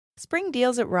Spring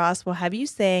deals at Ross will have you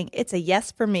saying it's a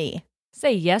yes for me.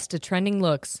 Say yes to trending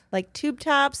looks. Like tube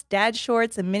tops, dad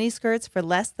shorts, and mini skirts for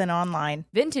less than online.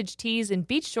 Vintage tees and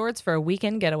beach shorts for a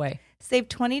weekend getaway. Save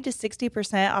 20 to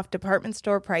 60% off department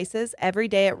store prices every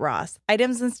day at Ross.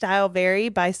 Items and style vary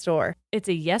by store. It's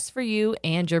a yes for you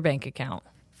and your bank account.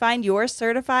 Find your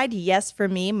certified yes for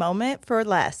me moment for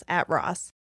less at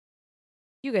Ross.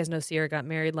 You guys know Sierra got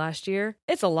married last year.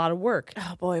 It's a lot of work.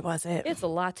 Oh boy, was it. It's a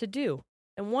lot to do.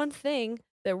 And one thing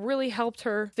that really helped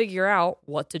her figure out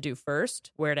what to do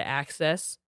first, where to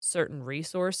access certain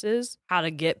resources, how to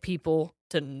get people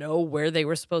to know where they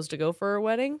were supposed to go for her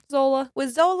wedding, Zola.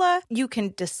 With Zola, you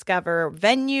can discover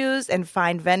venues and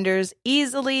find vendors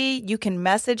easily. You can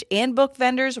message and book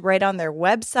vendors right on their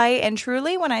website. And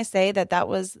truly, when I say that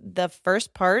was the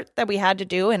first part that we had to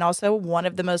do and also one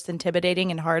of the most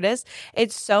intimidating and hardest,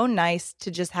 it's so nice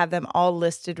to just have them all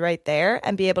listed right there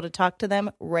and be able to talk to them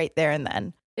right there and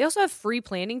then. They also have free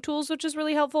planning tools, which is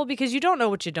really helpful because you don't know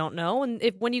what you don't know. And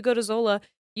when you go to Zola,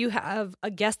 you have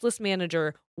a guest list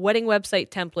manager, wedding website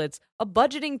templates, a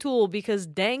budgeting tool because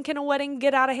dang, can a wedding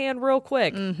get out of hand real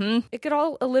quick? Mm-hmm. It could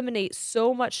all eliminate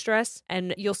so much stress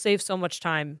and you'll save so much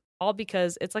time, all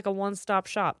because it's like a one-stop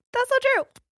shop. That's so true.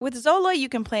 With Zola, you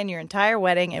can plan your entire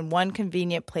wedding in one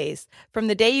convenient place. From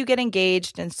the day you get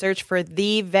engaged and search for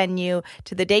the venue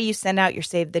to the day you send out your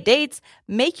save the dates,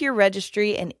 make your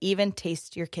registry, and even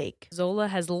taste your cake. Zola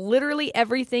has literally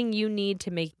everything you need to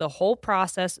make the whole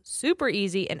process super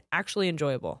easy and actually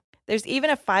enjoyable. There's even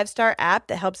a 5-star app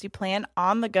that helps you plan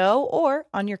on the go or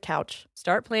on your couch.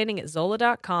 Start planning at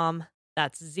Zola.com.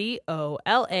 That's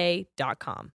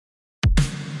ZOLA.com.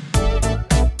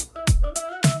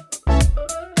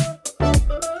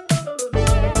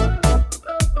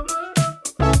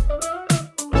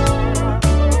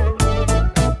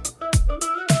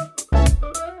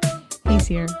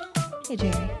 Here. Hey,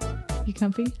 Jerry. You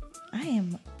comfy? I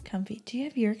am comfy. Do you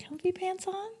have your comfy pants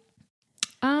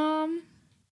on?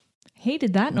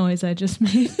 Hated that noise I just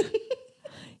made.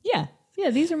 Yeah,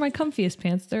 these are my comfiest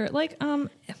pants. They're like,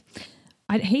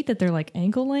 I hate that they're like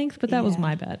ankle length, but that was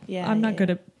my bad. Yeah, I'm not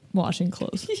good at washing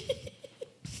clothes.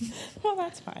 Well,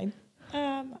 that's fine.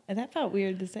 That felt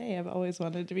weird to say. I've always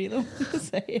wanted to be the one to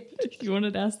say it. You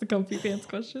wanted to ask the comfy pants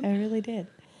question? I really did.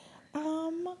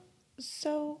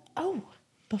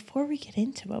 Before we get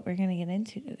into what we're going to get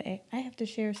into today, I have to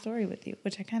share a story with you,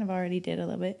 which I kind of already did a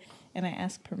little bit, and I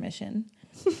asked permission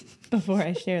before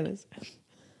I share this.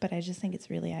 But I just think it's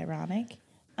really ironic.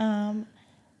 My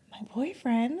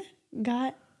boyfriend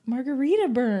got margarita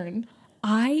burn.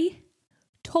 I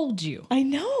told you. I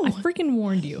know. I freaking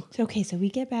warned you. So we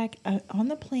get back on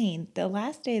the plane. The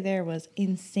last day there was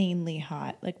insanely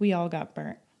hot. Like, we all got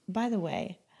burnt. By the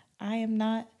way,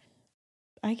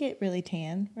 I get really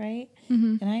tan, right?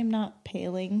 Mm-hmm. And I am not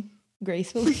paling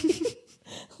gracefully.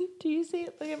 Do you see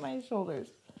it? Look at my shoulders.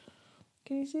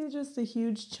 Can you see just the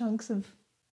huge chunks of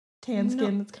tan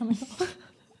skin that's coming off?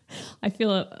 I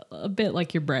feel a bit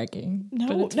like you're bragging, but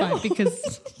it's fine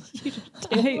because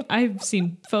I've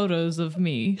seen photos of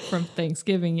me from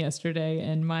Thanksgiving yesterday,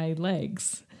 and my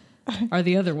legs are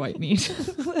the other white meat.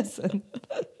 Listen,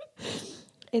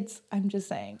 I'm just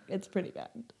saying, it's pretty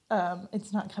bad.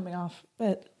 It's not coming off,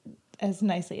 but as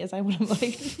nicely as I would have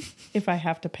liked. If I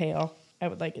have to pale, I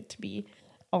would like it to be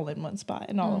all in one spot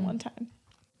and all in one time.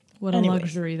 What a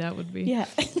luxury that would be. Yeah.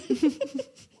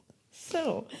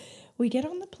 So we get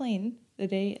on the plane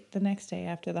the next day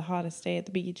after the hottest day at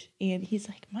the beach, and he's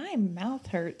like, my mouth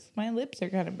hurts. My lips are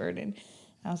kind of burning.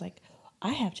 I was like, I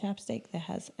have chapstick that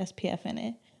has SPF in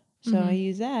it. So I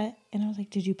use that. And I was like,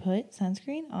 did you put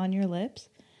sunscreen on your lips?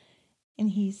 And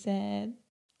he said,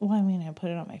 well, I mean, I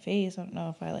put it on my face. I don't know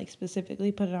if I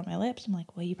specifically put it on my lips. I'm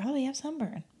like, well, you probably have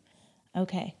sunburn.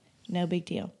 Okay, no big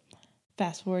deal.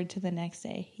 Fast forward to the next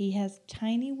day. He has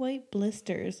tiny white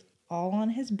blisters all on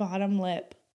his bottom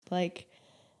lip. Like,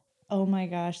 oh my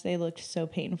gosh, they looked so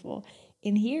painful.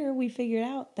 And here we figured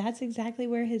out that's exactly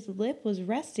where his lip was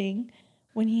resting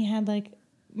when he had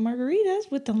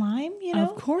margaritas with the lime,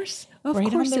 Of course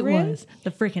it was.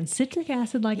 The freaking citric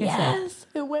acid, I said. Yes,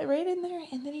 it went right in there,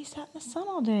 and then he sat in the sun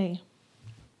all day.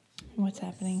 What's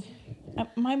happening?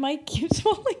 My mic keeps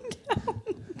falling down.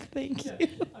 Thank you.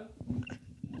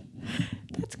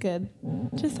 That's good.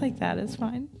 Just like that is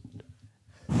fine.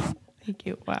 Thank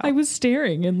you. Wow. I was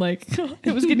staring and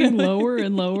it was getting lower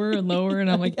and lower and lower, and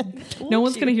I'm like, no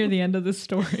one's going to hear the end of this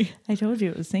story. I told you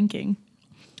it was sinking.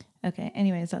 Okay,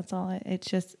 anyways, that's all.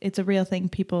 It's a real thing,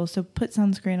 people. So put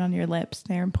sunscreen on your lips.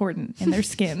 They're important in their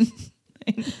skin.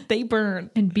 They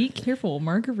burn. And be careful.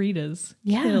 Margaritas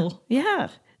Yeah. kill. Yeah.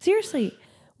 Seriously.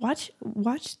 Watch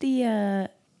the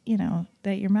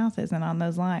that your mouth isn't on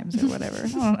those limes or whatever. I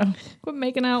don't know. Quit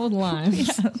making out with limes.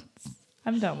 Yeah,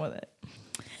 I'm done with it.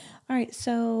 All right,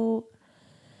 so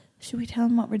should we tell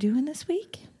them what we're doing this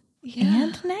week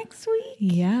and next week?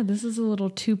 Yeah, this is a little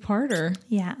two-parter.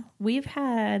 Yeah, we've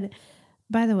had,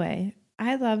 by the way,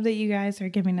 I love that you guys are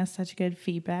giving us such good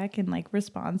feedback and like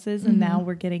responses. And now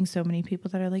we're getting so many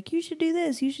people that are like, you should do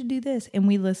this, you should do this. And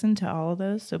we listen to all of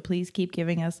those. So please keep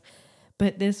giving us.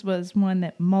 But this was one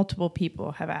that multiple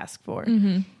people have asked for.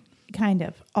 Kind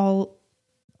of all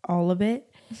of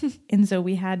it. And so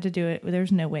we had to do it.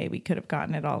 There's no way we could have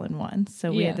gotten it all in one.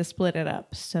 So we had to split it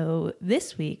up. So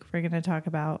this week we're going to talk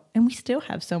about, and we still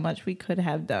have so much we could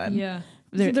have done. Yeah.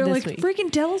 They're like, week. freaking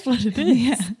tell us what it is.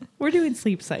 Yeah. We're doing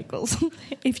sleep cycles.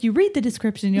 If you read the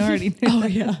description, you already know. Oh,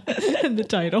 yeah. And the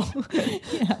title.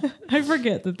 Yeah. I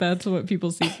forget that that's what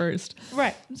people see first.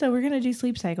 Right. So we're going to do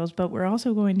sleep cycles, but we're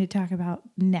also going to talk about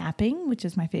napping, which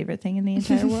is my favorite thing in the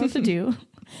entire world to do,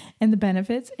 and the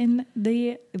benefits and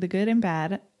the good and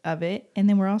bad of it. And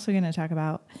then we're also going to talk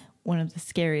about one of the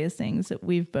scariest things that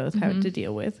we've both had to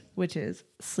deal with, which is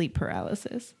sleep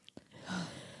paralysis.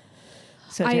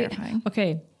 So terrifying.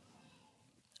 Okay.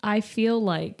 I feel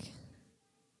like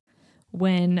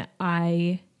when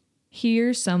I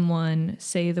hear someone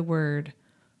say the word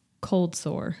cold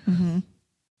sore,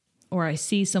 or I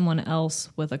see someone else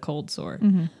with a cold sore,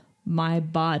 my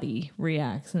body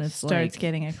reacts and it starts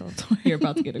getting a cold sore. You're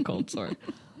about to get a cold sore. And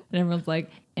everyone's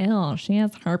like, oh, she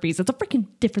has herpes. It's a freaking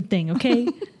different thing, okay?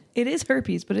 It is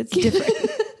herpes, but it's different.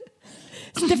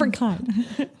 It's a different kind.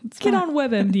 Get on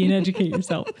WebMD and educate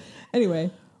yourself.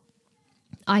 Anyway,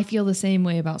 I feel the same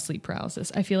way about sleep paralysis.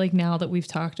 I feel like now that we've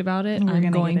talked about it,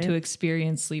 I'm going to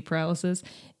experience sleep paralysis.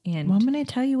 And well, I'm going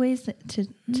to tell you ways to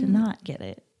not get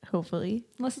it, hopefully.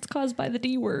 Unless it's caused by the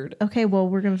D word. Okay, well,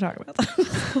 we're going to talk about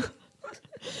that.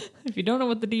 If you don't know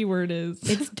what the D word is,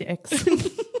 it's dicks.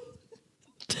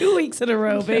 2 weeks in a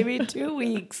row, baby. 2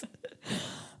 weeks.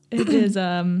 It is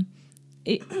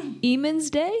Eamon's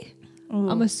Day. Ooh.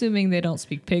 I'm assuming they don't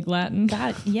speak Pig Latin.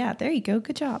 God, yeah, there you go.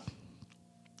 Good job.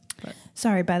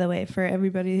 Sorry, by the way, for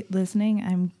everybody listening,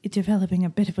 I'm developing a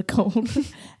bit of a cold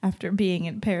after being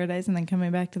in paradise and then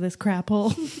coming back to this crap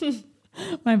hole.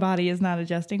 My body is not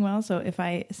adjusting well, so if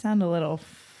I sound a little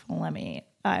phlegmy,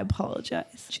 I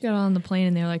apologize. She got on the plane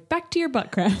and they're like, back to your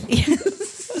butt crack.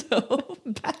 Yes. So,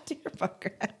 back to your butt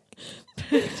crack.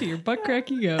 Back to your butt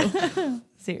crack you go.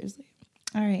 Seriously.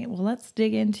 All right, well, let's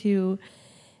dig into...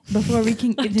 Before we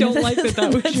can... I don't like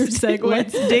that was your segue.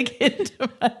 Let's dig into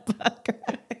my butt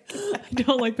crack. I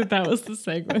don't like that was the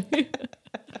segue.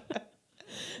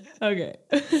 Okay.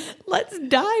 Let's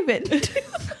dive into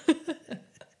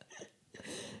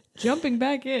Jumping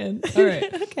back in. All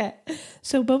right. Okay.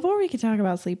 So before we can talk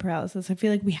about sleep paralysis, I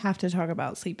feel like we have to talk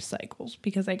about sleep cycles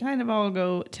because they kind of all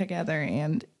go together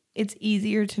and it's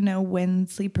easier to know when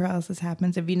sleep paralysis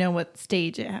happens if you know what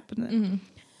stage it happens in.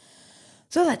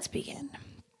 So let's begin.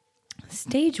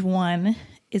 Stage 1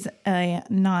 is a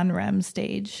non-REM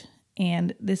stage,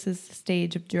 and this is the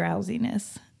stage of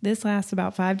drowsiness. This lasts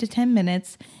about 5 to 10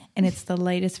 minutes, and it's the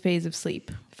lightest phase of sleep.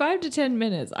 5 to 10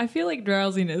 minutes. I feel like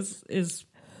drowsiness is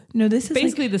this is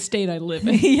basically the state I live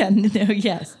in. Yeah,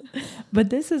 yes. But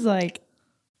this is like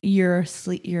your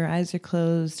eyes are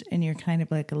closed, and you're kind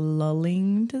of like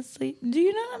lulling to sleep. Do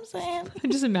you know what I'm saying? I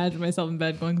just imagine myself in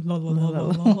bed going, la, la, la, la,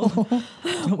 la.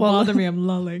 Don't bother me, I'm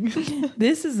lulling.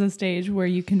 This is a stage where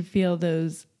you can feel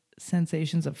those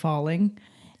sensations of falling.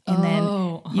 And then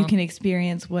you can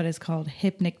experience what is called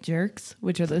hypnic jerks,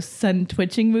 which are those sudden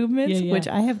twitching movements, which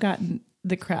I have gotten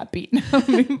the crap beaten out of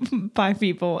me by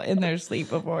people in their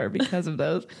sleep before because of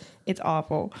those. It's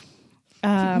awful.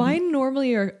 Mine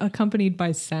normally are accompanied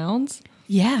by sounds.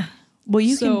 Yeah.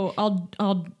 Well,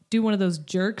 I'll do one of those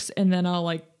jerks and then I'll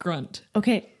like grunt.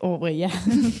 Okay. Oh, wait, yeah.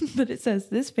 But it says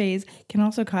this phase can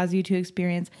also cause you to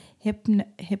experience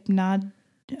hypnagogic?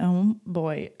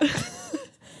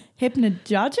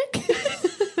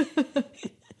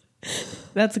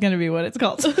 That's going to be what it's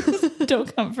called.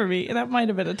 Don't come for me. That might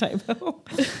have been a typo.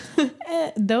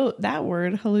 Though that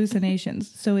word,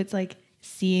 hallucinations. So it's like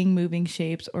seeing moving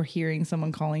shapes or hearing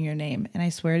someone calling your name. And I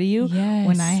swear to you,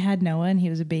 when I had Noah and he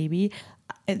was a baby,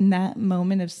 in that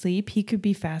moment of sleep, he could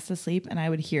be fast asleep and I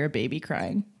would hear a baby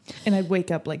crying. And I'd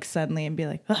wake up like suddenly and be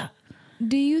like, ah.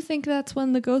 Do you think that's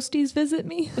when the ghosties visit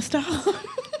me? Stop.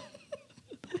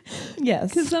 Yes.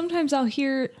 Because sometimes I'll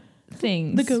hear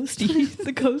things. The ghosties.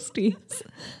 The ghosties.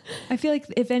 I feel like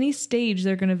if any stage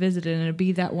they're going to visit it and it'd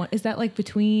be that one. Is that like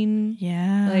between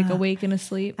like awake and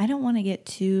asleep? I don't want to get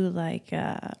too like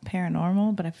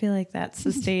paranormal, but I feel like that's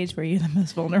the stage where you're the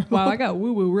most vulnerable. Wow, I got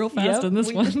woo-woo real fast on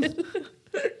this one.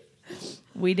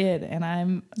 We did, and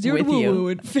I'm 0 with to you. woo-woo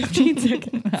in 15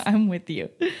 seconds. I'm with you.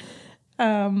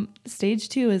 Stage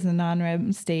 2 is the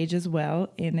non-REM stage as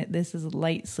well, and this is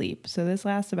light sleep. So this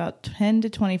lasts about 10 to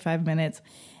 25 minutes,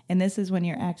 and this is when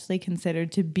you're actually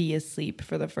considered to be asleep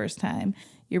for the first time.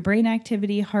 Your brain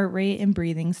activity, heart rate, and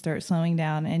breathing start slowing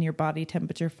down, and your body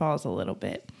temperature falls a little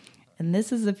bit. And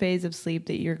this is the phase of sleep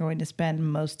that you're going to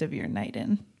spend most of your night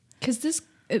in. Because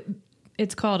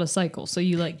it's called a cycle. So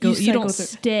you like go, you don't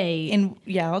stay. And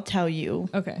yeah, I'll tell you.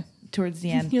 Okay. Towards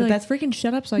the end. You're but like, that's freaking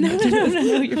shut up so I can get to this.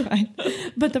 no, you're fine.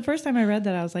 But the first time I read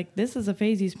that, I was like, this is a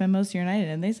phase you spend most of your night in.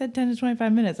 And they said 10 to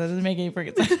 25 minutes. That doesn't make any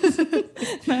freaking sense.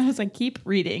 And I was like, keep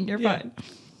reading. You're fine.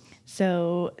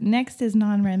 So next is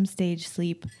non-REM stage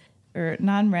sleep, or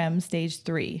non-REM stage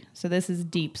 3. So this is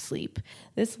deep sleep.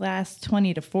 This lasts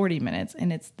 20 to 40 minutes,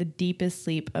 and it's the deepest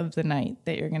sleep of the night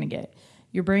that you're going to get.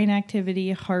 Your brain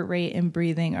activity, heart rate, and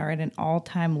breathing are at an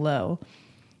all-time low.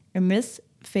 And this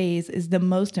phase is the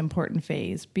most important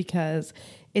phase because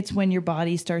it's when your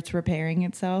body starts repairing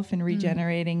itself and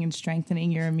regenerating and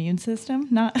strengthening your immune system.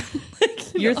 Not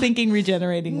like you're thinking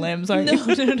regenerating limbs, aren't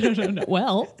you? No.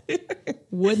 Well,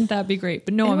 wouldn't that be great?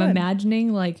 But no, I'm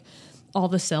imagining like all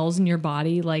the cells in your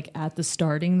body like at the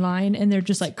starting line, and they're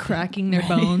just like cracking their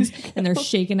bones and they're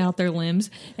shaking out their limbs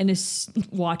and is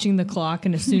watching the clock.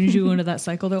 And as soon as you go into that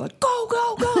cycle, they're like, go,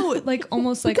 go, go. Like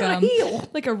almost like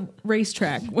a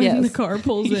racetrack when the car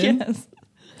pulls in. Yes.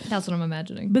 That's what I'm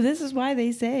imagining. But this is why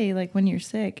they say, like, when you're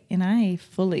sick, and I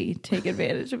fully take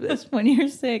advantage of this. When you're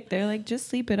sick, they're like, just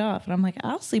sleep it off. And I'm like,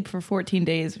 I'll sleep for 14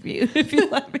 days if you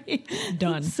let me.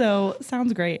 Done. So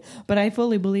sounds great. But I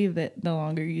fully believe that the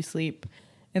longer you sleep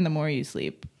and the more you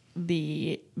sleep,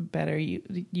 the better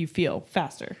you feel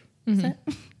faster. Did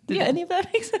any of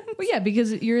that make sense? Well, yeah,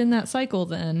 because you're in that cycle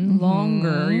then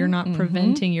longer. You're not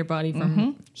preventing your body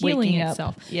from healing Waking up.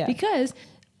 itself. Yeah. Because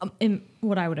and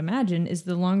what I would imagine is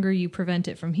the longer you prevent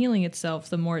it from healing itself,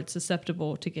 the more it's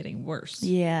susceptible to getting worse.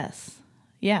 Yes.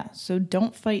 Yeah. So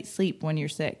don't fight sleep when you're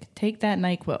sick. Take that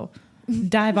NyQuil.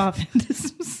 Dive off into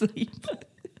some sleep.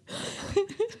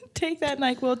 Take that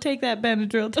NyQuil. Take that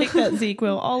Benadryl. Take that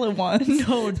ZQuil all at once.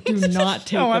 No, do not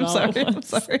take it I'm all sorry. at I'm once.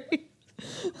 sorry.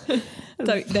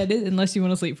 So that is unless you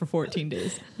want to sleep for 14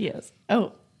 days. Yes.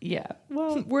 Oh, yeah.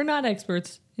 Well, We're not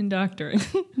experts in doctoring.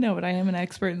 no, but I am an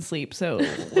expert in sleep, so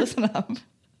listen up.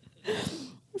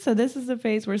 So this is the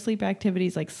phase where sleep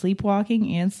activities like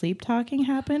sleepwalking and sleep talking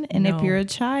happen. And if you're a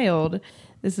child,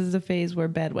 this is the phase where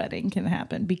bedwetting can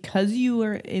happen. Because you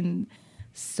are in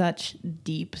such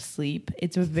deep sleep,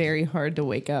 it's very hard to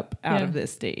wake up out of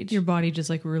this stage. Your body just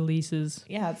like releases.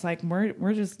 Yeah, it's like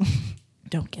we're just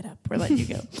don't get up. We're letting you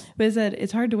go. But it said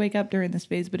it's hard to wake up during this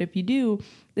phase. But if you do,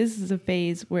 this is a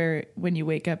phase where when you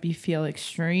wake up, you feel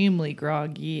extremely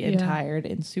groggy and tired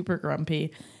and super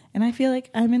grumpy. And I feel like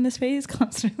I'm in this phase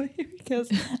constantly because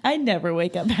I never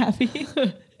wake up happy.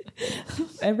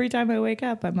 Every time I wake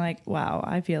up, I'm like, wow,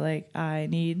 I feel like I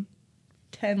need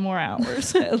 10 more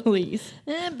hours at least.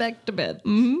 Back to bed.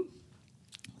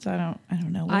 So I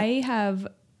don't know. I have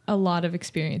a lot of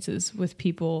experiences with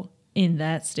people in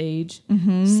that stage,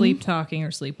 sleep talking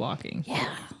or sleepwalking.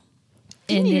 Yeah.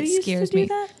 And you it used scares to do me.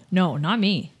 that? No, not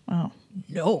me. Oh.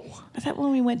 No. I thought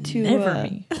when we went to Never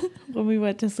me. when we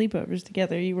went to sleepovers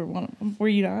together, you were one of them. Were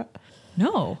you not?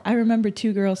 No. I remember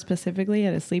two girls specifically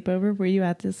at a sleepover. Were you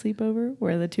at this sleepover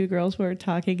where the two girls were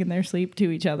talking in their sleep to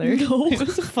each other? No. It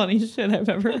was the funniest shit I've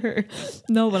ever heard.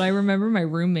 No, but I remember my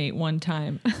roommate one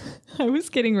time. I was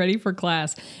getting ready for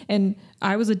class and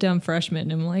I was a dumb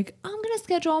freshman. And I'm like, I'm going to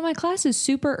schedule all my classes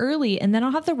super early and then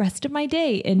I'll have the rest of my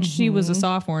day. And she was a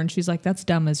sophomore and she's like, that's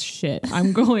dumb as shit.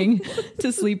 I'm going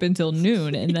to sleep until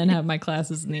noon and then have my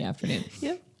classes in the afternoon.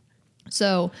 Yep.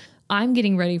 So I'm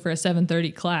getting ready for a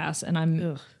 7:30 class and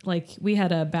I'm like, we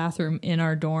had a bathroom in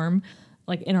our dorm,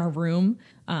 like in our room.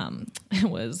 It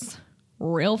was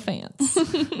real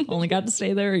fancy. Only got to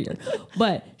stay there a year.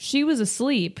 But she was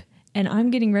asleep and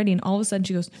I'm getting ready and all of a sudden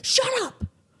she goes, shut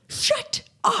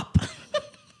up,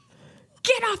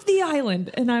 get off the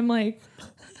island. And I'm like,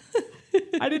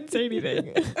 I didn't say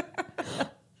anything.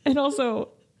 And also,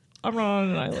 I'm not on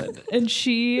an island. And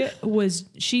she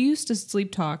used to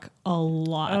sleep talk a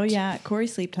lot. Oh yeah, Corey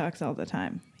sleep talks all the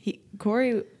time.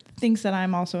 Corey thinks that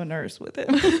I'm also a nurse with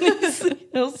him.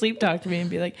 He'll sleep talk to me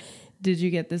and be like, "Did you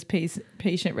get this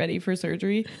patient ready for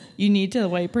surgery? You need to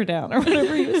wipe her down," or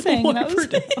whatever he was saying. Wipe her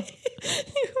down.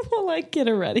 Well, like get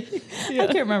her ready. Yeah. I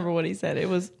can't remember what he said. It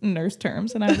was nurse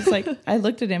terms, and I was like, I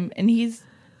looked at him, and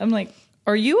I'm like,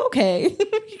 "Are you okay?"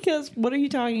 Because what are you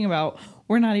talking about?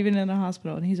 We're not even in a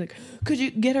hospital. And he's like, "Could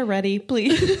you get her ready,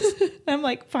 please?" And I'm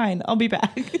like, "Fine, I'll be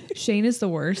back." Shane is the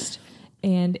worst.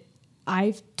 And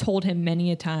I've told him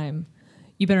many a time,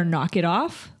 you better knock it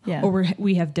off, Yeah. or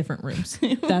we have different rooms.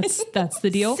 That's the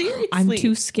deal. Seriously. I'm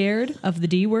too scared of the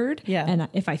D word. Yeah. And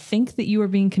if I think that you are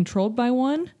being controlled by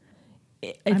one,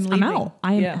 I'm leaving. out.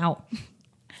 I am Yeah. out.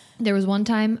 There was one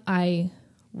time I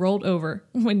rolled over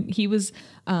when he was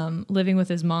living with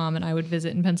his mom and I would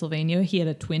visit in Pennsylvania. He had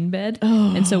a twin bed.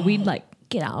 And so we'd like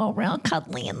get all around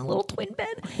cuddly in the little twin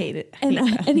bed. Hate it. And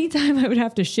anytime I would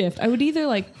have to shift, I would either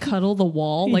like cuddle the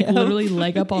wall, like literally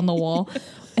leg up on the wall.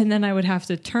 And then I would have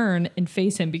to turn and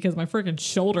face him because my freaking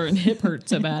shoulder and hip hurt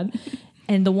so bad.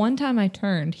 And the one time I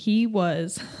turned, he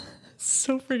was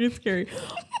so freaking scary.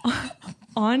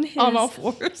 On all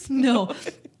fours? No.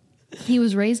 He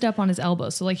was raised up on his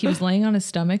elbows. So like he was laying on his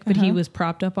stomach, but he was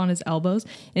propped up on his elbows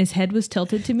and his head was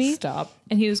tilted to me. Stop.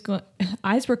 And he was going,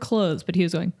 eyes were closed, but he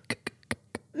was going.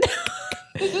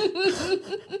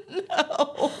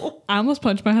 No. I almost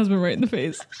punched my husband right in the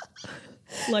face.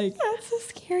 Like, That's the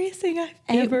scariest thing I've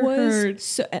ever heard.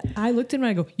 So I looked at him and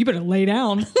I go, you better lay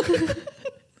down.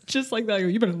 Just like that. I go,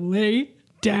 you better lay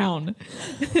down.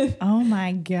 Oh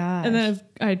my god. And then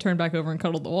I turned back over and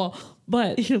cuddled the wall.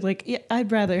 But you're like, yeah,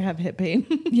 I'd rather have hip pain.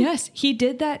 yes, he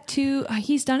did that too.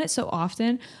 He's done it so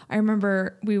often. I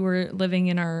remember we were living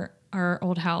in our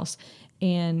old house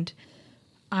and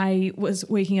I was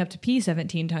waking up to pee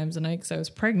 17 times a night because I was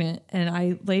pregnant, and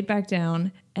I laid back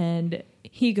down and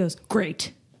he goes,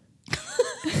 great.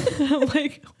 I'm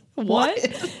like, what?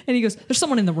 And he goes, there's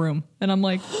someone in the room. And I'm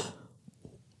like,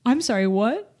 I'm sorry,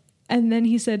 what? And then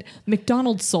he said,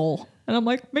 McDonald's soul. And I'm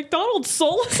like, McDonald's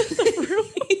soul is in the room?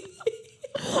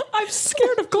 I'm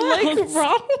scared of clowns. Like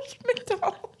Ronald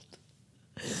McDonald.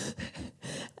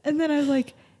 And then I was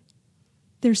like,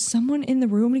 there's someone in the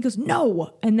room. And he goes,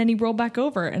 no. And then he rolled back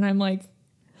over. And I'm like,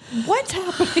 What's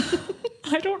happening?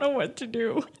 I don't know what to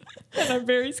do. And I'm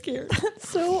very scared. That's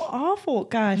so awful.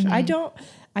 Gosh, I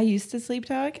used to sleep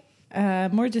talk.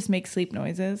 More just make sleep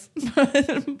noises.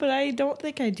 But I don't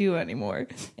think I do anymore.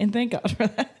 And thank God for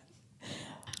that.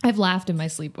 I've laughed in my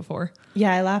sleep before.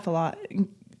 Yeah, I laugh a lot.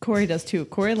 Corey does too.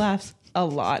 Corey laughs a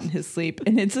lot in his sleep.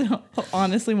 And it's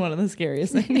honestly one of the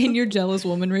scariest things. In your jealous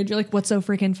woman rage, you're like, what's so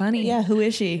freaking funny? Yeah, who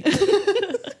is she?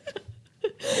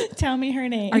 Tell me her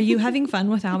name. Are you having fun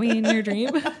without me in your dream?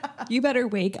 You better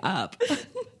wake up.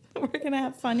 We're going to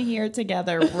have fun here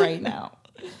together right now.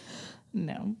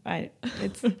 No, I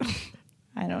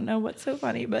don't know what's so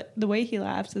funny, but the way he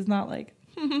laughs is not like,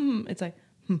 it's like,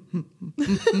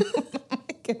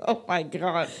 oh my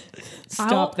God.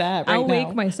 Stop that right I'll now.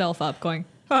 wake myself up going,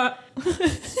 ha.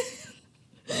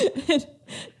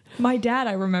 My dad,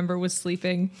 I remember, was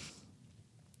sleeping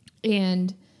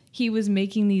and he was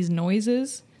making these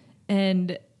noises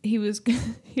and he was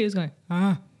going,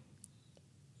 ah.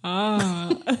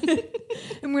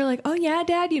 And we're like, oh yeah,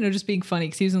 Dad, just being funny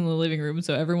because he was in the living room,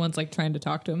 so everyone's like trying to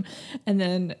talk to him. And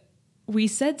then we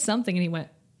said something and he went,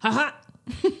 ha ha.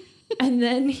 And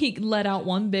then he let out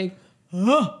one big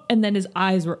and then his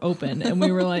eyes were open and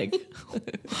we were like,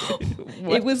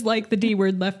 it was like the D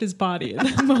word left his body at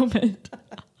that moment.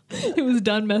 It was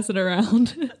done messing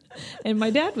around. And my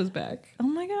dad was back. Oh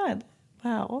my God.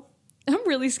 Wow. I'm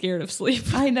really scared of sleep.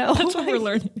 I know. That's what we're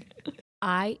learning.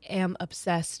 I am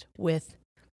obsessed with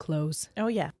clothes. Oh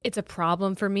yeah. It's a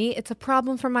problem for me. It's a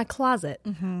problem for my closet.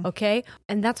 Okay.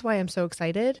 And that's why I'm so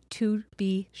excited to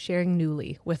be sharing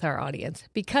Nuuly with our audience,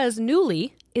 because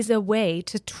Nuuly is a way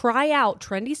to try out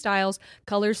trendy styles,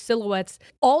 colors, silhouettes,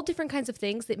 all different kinds of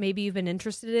things that maybe you've been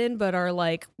interested in, but are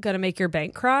like going to make your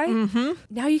bank cry.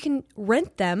 Now you can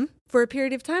rent them for a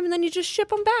period of time and then you just ship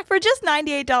them back. For just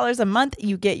 $98 a month,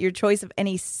 you get your choice of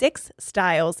any 6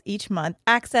 styles each month,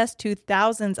 access to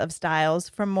thousands of styles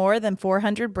from more than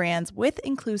 400 brands with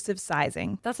inclusive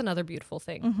sizing. That's another beautiful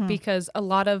thing because a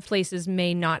lot of places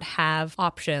may not have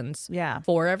options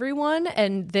for everyone.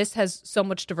 And this has so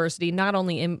much diversity, not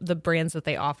only in the brands that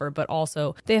they offer, but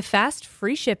also they have fast,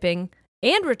 free shipping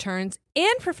and returns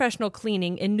and professional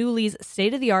cleaning in Nuuly's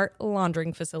state-of-the-art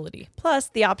laundering facility. Plus,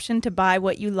 the option to buy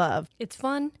what you love. It's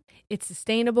fun, it's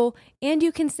sustainable, and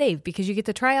you can save because you get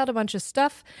to try out a bunch of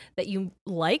stuff that you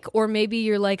like, or maybe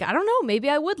you're like, I don't know, maybe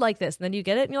I would like this. And then you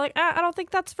get it and you're like, I don't think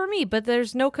that's for me, but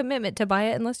there's no commitment to buy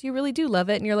it unless you really do love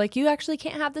it. And you're like, you actually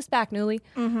can't have this back, Nuuly.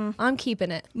 I'm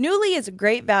keeping it. Nuuly is a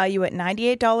great value at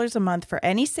 $98 a month for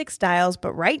any 6 styles,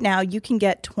 but right now you can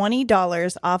get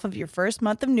 $20 off of your first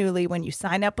month of Nuuly when you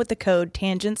sign up with the code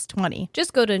TANGENTS20.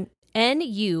 Just go to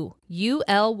NUULY.com.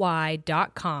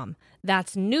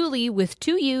 That's Nuuly with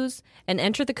 2 U's and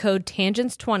enter the code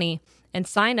TANGENTS20 and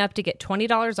sign up to get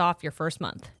 $20 off your first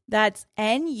month. That's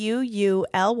NUULY.com,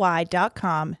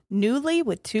 Newly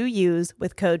with 2 U's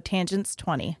with code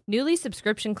TANGENTS20. Newly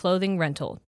subscription clothing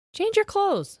rental. Change your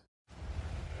clothes.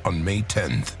 On May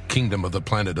 10th, Kingdom of the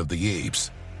Planet of the Apes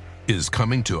is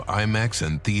coming to IMAX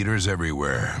and theaters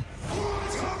everywhere.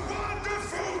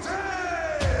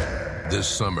 This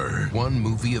summer, one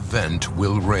movie event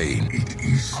will reign. It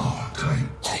is our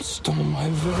time. They stole my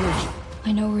village.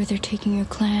 I know where they're taking your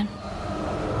clan.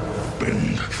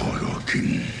 Bend for your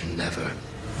king. Never.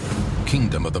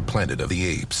 Kingdom of the Planet of the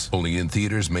Apes. Only in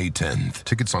theaters May 10th.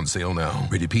 Tickets on sale now.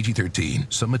 Rated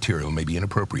PG-13. Some material may be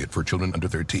inappropriate for children under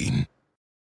 13.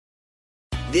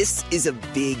 This is a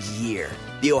big year.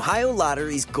 The Ohio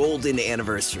Lottery's golden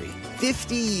anniversary.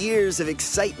 50 years of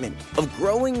excitement, of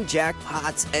growing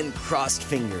jackpots and crossed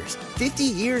fingers. 50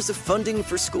 years of funding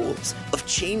for schools, of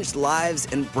changed lives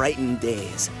and brightened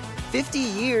days. 50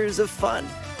 years of fun.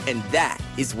 And that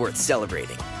is worth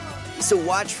celebrating. So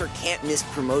watch for can't-miss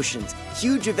promotions,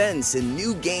 huge events, and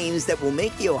new games that will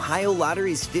make the Ohio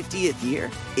Lottery's 50th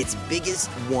year its biggest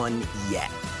one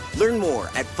yet. Learn more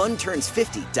at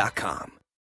funturns50.com.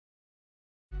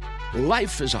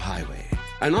 Life is a highway,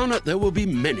 and on it there will be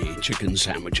many chicken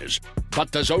sandwiches.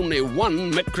 But there's only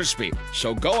one McCrispy.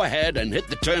 So go ahead and hit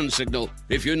the turn signal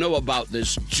if you know about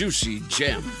this juicy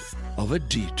gem of a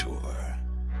detour.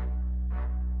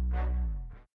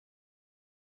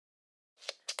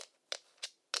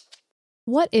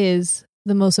 What is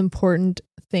the most important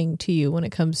thing to you when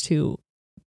it comes to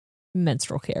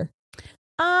menstrual care?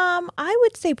 I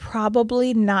would say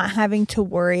probably not having to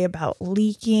worry about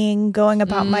leaking, going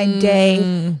about my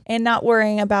day, and not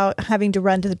worrying about having to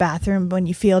run to the bathroom when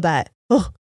you feel that, oh,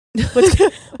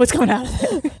 what's coming out of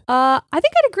it? I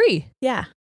think I'd agree. Yeah.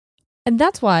 And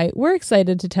that's why we're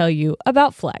excited to tell you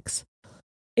about Flex.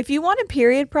 If you want a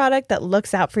period product that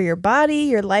looks out for your body,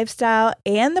 your lifestyle,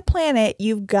 and the planet,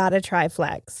 you've got to try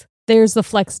Flex. There's the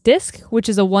Flex Disc, which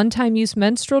is a one-time use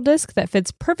menstrual disc that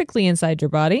fits perfectly inside your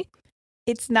body.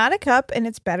 It's not a cup, and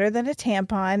it's better than a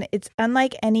tampon. It's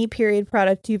unlike any period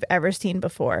product you've ever seen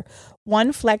before.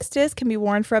 One Flex disc can be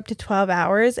worn for up to 12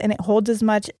 hours, and it holds as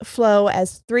much flow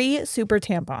as 3 super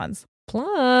tampons.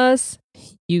 Plus,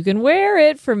 you can wear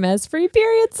it for mess-free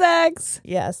period sex.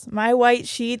 Yes, my white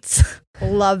sheets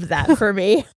love that for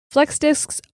me. Flex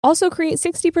discs also create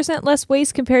 60% less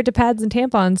waste compared to pads and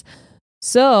tampons,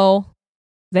 so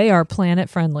they are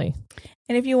planet-friendly.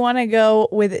 And if you want to go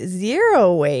with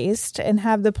zero waste and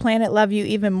have the planet love you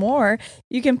even more,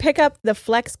 you can pick up the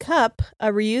Flex Cup,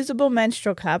 a reusable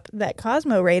menstrual cup that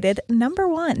Cosmo rated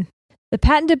 #1. The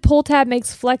patented pull tab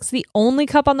makes Flex the only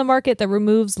cup on the market that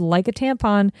removes like a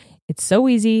tampon. It's so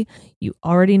easy, you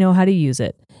already know how to use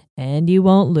it, and you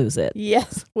won't lose it.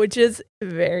 Yes, which is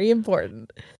very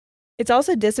important. It's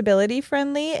also disability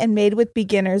friendly and made with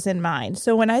beginners in mind.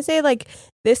 So when I say like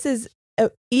this is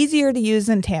easier to use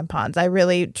than tampons, I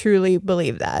really truly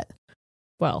believe that.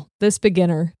 Well, this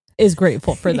beginner is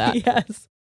grateful for that. Yes.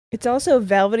 It's also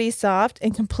velvety soft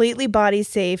and completely body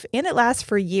safe, and it lasts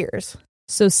for years.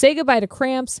 So say goodbye to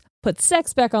cramps, put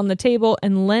sex back on the table,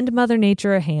 and lend Mother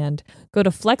Nature a hand. Go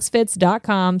to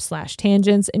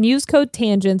flexfits.com/tangents and use code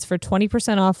TANGENTS for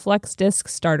 20% off Flex Disc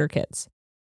starter kits.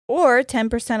 Or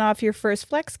 10% off your first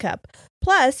Flex Cup.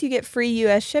 Plus, you get free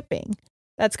U.S. shipping.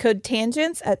 That's code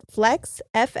TANGENTS at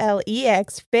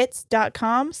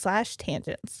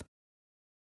fits.com/tangents.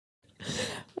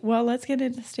 Well, let's get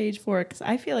into stage 4 because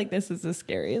I feel like this is the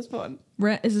scariest one.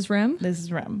 Is this REM? This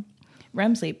is REM.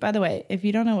 REM sleep. By the way, if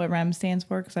you don't know what REM stands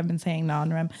for, because I've been saying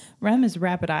non-REM, REM is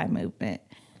rapid eye movement,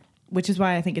 which is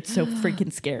why I think it's so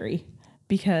freaking scary.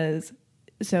 Because,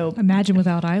 so... Imagine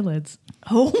without eyelids.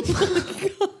 Oh my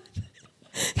God.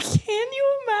 Can you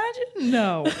imagine?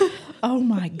 No. Oh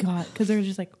my God. Because they're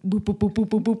just like boop, boop, boop, boop,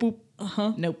 boop, boop, boop.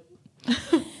 Uh-huh. Nope.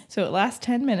 So it lasts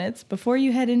 10 minutes. Before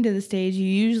you head into the stage, you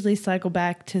usually cycle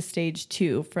back to stage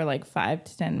 2 for like 5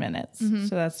 to 10 minutes. Mm-hmm.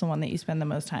 So that's the one that you spend the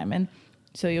most time in.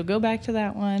 So you'll go back to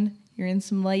that one. You're in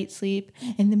some light sleep.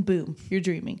 And then boom, you're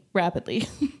dreaming rapidly.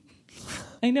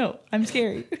 I know. I'm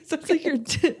scary. It's like you're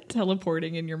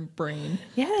teleporting in your brain.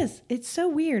 Yes. It's so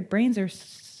weird. Brains are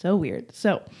so weird.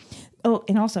 So, oh,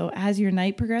 and also as your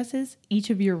night progresses, each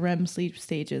of your REM sleep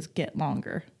stages get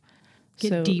longer.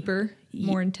 Get deeper,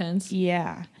 more intense.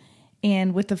 Yeah.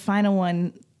 And with the final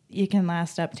one, you can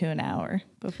last up to an hour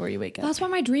before you wake up. That's why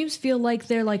my dreams feel like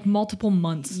they're like multiple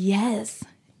months. Yes.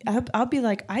 I'll be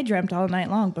like, I dreamt all night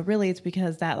long, but really it's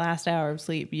because that last hour of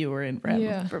sleep, you were in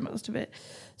REM for most of it.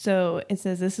 So it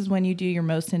says this is when you do your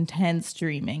most intense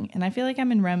dreaming. And I feel like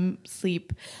I'm in REM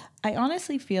sleep. I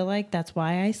honestly feel like that's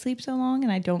why I sleep so long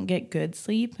and I don't get good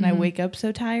sleep and I wake up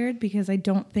so tired because I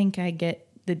don't think I get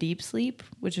the deep sleep,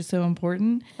 which is so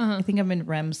important. I think I'm in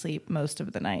REM sleep most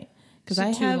of the night because I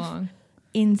have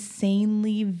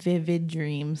insanely vivid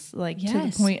dreams, like to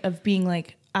the point of being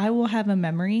like, I will have a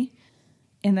memory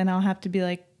and then I'll have to be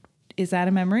like, is that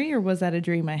a memory or was that a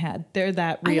dream I had? They're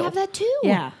that real. I have that too.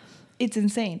 Yeah. It's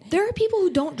insane. There are people who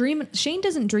don't dream. Shane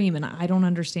doesn't dream, and I don't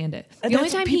understand it. The only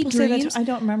time he dreams, I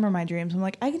don't remember my dreams. I'm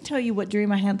like, I can tell you what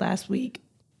dream I had last week.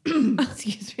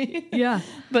 Excuse me. Yeah.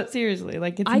 But seriously,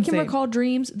 like it's I insane. can recall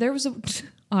dreams. There was a...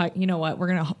 you know what? We're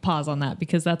going to pause on that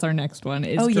because that's our next one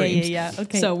is dreams. Yeah.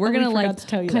 Okay. So we're going to like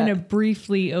kind kind of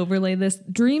briefly overlay this.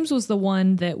 Dreams was the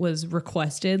one that was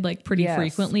requested like pretty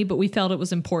frequently, but we felt it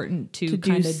was important to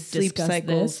kind of sleep discuss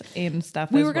cycles this and stuff.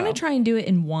 We were going to try and do it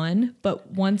in one, but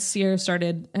once Sierra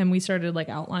started and we started like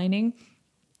outlining,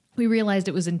 we realized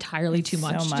it was entirely too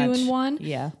much to do in one.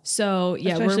 Yeah. So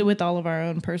yeah, especially with all of our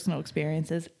own personal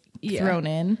experiences thrown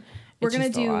in. We're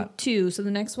going to do 2. So the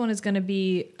next one is going to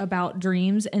be about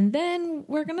dreams. And then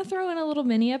we're going to throw in a little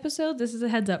mini episode. This is a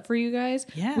heads up for you guys.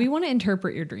 Yeah. We want to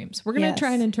interpret your dreams. We're going to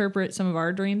try and interpret some of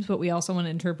our dreams, but we also want to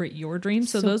interpret your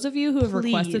dreams. So those of you who have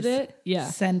requested it,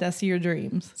 send us your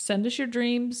dreams. Send us your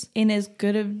dreams. In as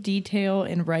good of detail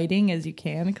in writing as you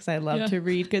can, because I love to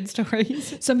read good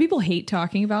stories. Some people hate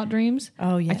talking about dreams.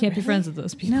 Oh, yeah. I can't be friends with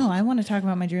those people. No, I want to talk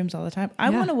about my dreams all the time.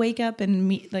 I want to wake up and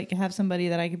meet, like, have somebody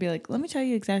that I could be like, let me tell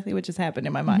you exactly what just happened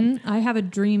in my mind. I have a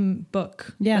dream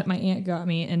book that my aunt got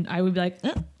me, and I would be like,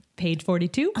 page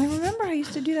 42. I remember I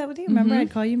used to do that with you. Remember I'd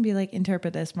call you and be like,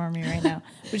 interpret this for me right now.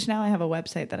 Which now I have a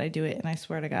website that I do it, and I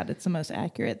swear to God, it's the most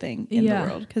accurate thing in the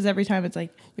world. Because every time it's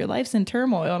like, your life's in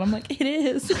turmoil. And I'm like, it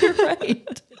is. You're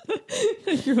right.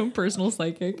 Your own personal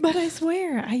psychic. But I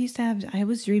swear, I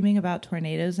was dreaming about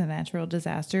tornadoes and natural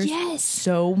disasters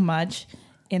so much.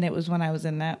 And it was when I was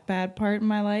in that bad part in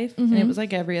my life. And it was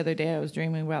like every other day I was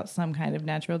dreaming about some kind of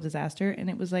natural disaster. And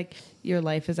it was like, your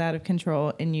life is out of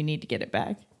control and you need to get it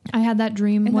back. I had that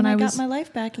dream and when I got my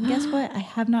life back. And guess what? I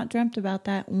have not dreamt about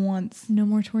that once. No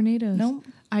more tornadoes. Nope.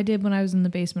 I did when I was in the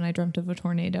basement. I dreamt of a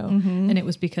tornado. And it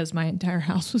was because my entire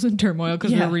house was in turmoil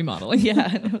because we were remodeling.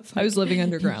 Yeah. I was living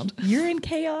underground. You're in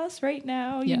chaos right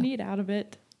now. You need out of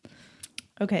it.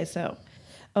 Okay, so,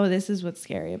 this is what's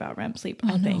scary about REM sleep,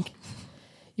 I think.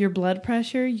 Your blood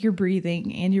pressure, your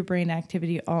breathing, and your brain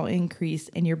activity all increase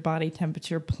and your body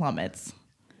temperature plummets.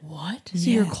 What?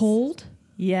 So you're cold?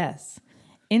 Yes.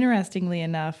 Interestingly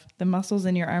enough, the muscles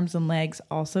in your arms and legs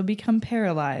also become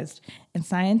paralyzed, and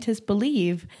scientists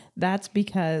believe that's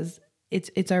because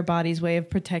it's our body's way of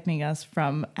protecting us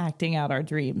from acting out our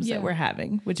dreams that we're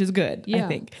having, which is good, I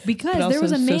think. Because there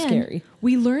was a man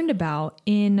we learned about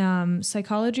in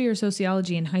psychology or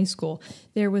sociology in high school.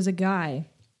 There was a guy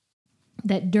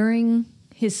that during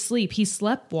his sleep, he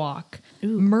sleptwalk,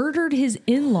 murdered his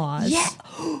in-laws. Yeah.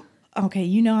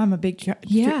 Okay, I'm a big...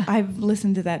 I've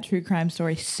listened to that true crime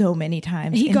story so many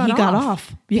times. He got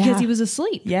off because he was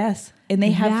asleep. Yes. And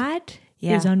they have... That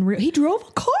is unreal. He drove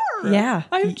a car. Yeah.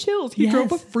 I have chills. He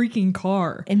drove a freaking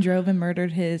car. And drove and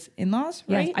murdered his in-laws,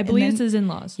 right? Yes, I believe it's his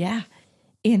in-laws. Yeah.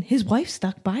 And his wife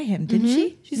stuck by him, didn't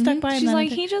she? She stuck by him. She's like,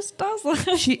 he just does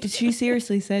that. She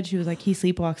seriously said, she was like, he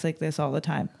sleepwalks like this all the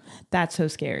time. That's so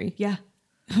scary. Yeah.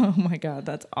 Oh my God,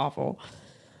 that's awful.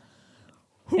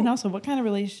 And also, what kind of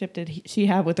relationship did she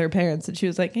have with her parents? And she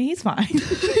was like, he's fine.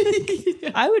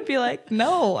 I would be like,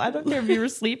 no, I don't care if you were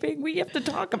sleeping. We have to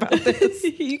talk about this.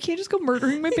 You can't just go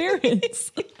murdering my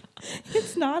parents.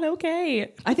 It's not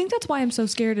okay. I think that's why I'm so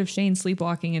scared of Shane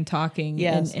sleepwalking and talking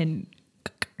and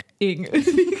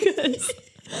because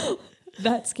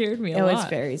that scared me a lot. It's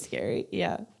very scary.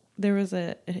 Yeah. There was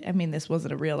this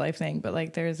wasn't a real life thing, but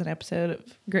like there was an episode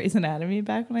of Grey's Anatomy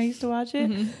back when I used to watch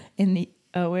it. And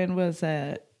Owen was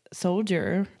a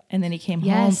soldier, and then he came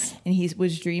home and he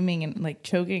was dreaming and like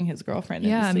choking his girlfriend.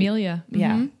 Yeah, Amelia.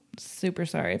 Yeah. Super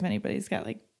sorry if anybody's got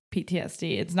like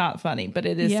PTSD. It's not funny, but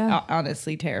it is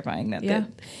honestly terrifying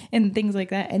and things like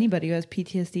that. Anybody who has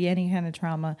PTSD, any kind of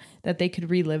trauma, that they could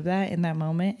relive that in that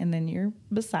moment, and then you're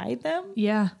beside them.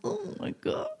 Yeah. Oh my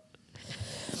God.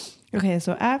 Okay,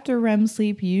 so after REM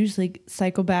sleep, you usually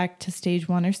cycle back to stage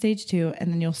 1 or stage 2,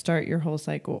 and then you'll start your whole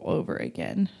cycle over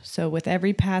again. So with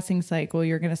every passing cycle,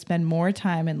 you're going to spend more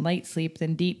time in light sleep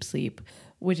than deep sleep,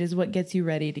 which is what gets you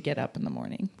ready to get up in the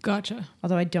morning. Gotcha.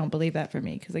 Although I don't believe that for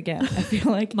me, because again, I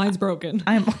feel like mine's broken.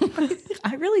 I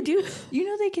really do.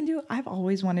 They can do. I've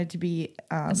always wanted to be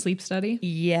a sleep study.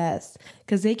 Yes,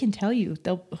 because they can tell you.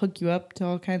 They'll hook you up to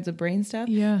all kinds of brain stuff.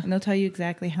 Yeah, and they'll tell you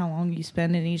exactly how long you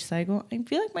spend in each cycle. I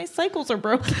feel like my cycles are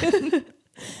broken.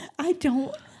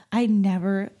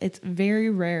 It's very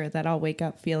rare that I'll wake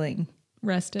up feeling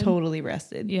rested. Totally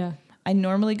rested. Yeah. I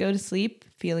normally go to sleep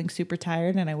feeling super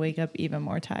tired and I wake up even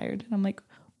more tired. And I'm like,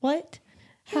 what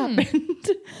happened?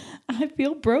 I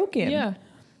feel broken. Yeah.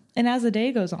 And as the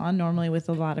day goes on, normally with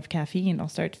a lot of caffeine, I'll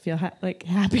start to feel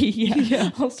happy.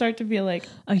 Yeah. I'll start to feel like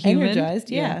a human. energized.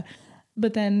 Yeah.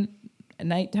 But then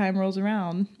nighttime rolls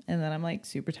around and then I'm like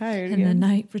super tired. And the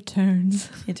night returns.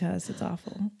 It does. It's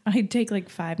awful. I take like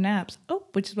 5 naps. Oh,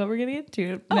 which is what we're going to get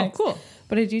to next. Cool.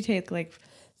 But I do take like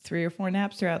 3 or 4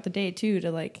 naps throughout the day too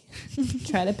to like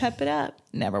try to pep it up.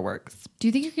 Never works. Do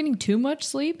you think you're getting too much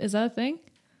sleep? Is that a thing?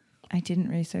 I didn't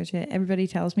research it. Everybody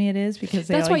tells me it is because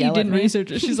they That's all why you yell at didn't me. research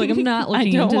it. She's like, I'm not I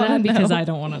looking don't into wanna that because know. I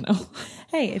don't want to know.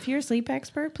 Hey, if you're a sleep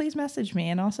expert, please message me.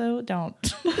 And also don't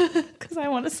because I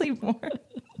want to sleep more.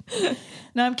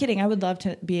 No, I'm kidding. I would love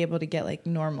to be able to get like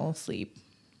normal sleep.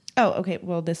 Oh, okay.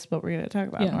 Well, this is what we're going to talk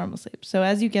about, normal sleep. So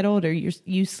as you get older,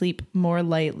 you sleep more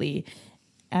lightly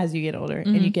as you get older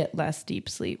and you get less deep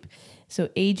sleep. So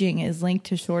aging is linked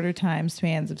to shorter time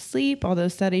spans of sleep, although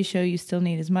studies show you still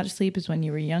need as much sleep as when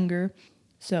you were younger.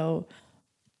 So,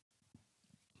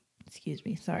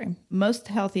 sorry. Most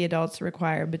healthy adults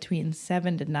require between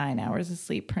 7 to 9 hours of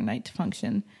sleep per night to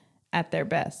function at their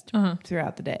best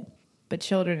throughout the day. But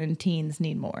children and teens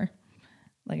need more,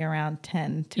 like around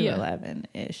 10 to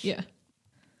 11-ish. Yeah.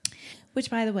 Which,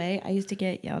 by the way, I used to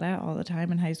get yelled at all the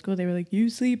time in high school. They were like, you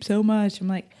sleep so much. I'm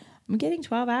like, I'm getting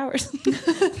 12 hours.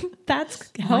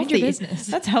 That's healthy. Mind your business.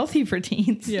 That's healthy for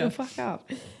teens. Yeah. So fuck off.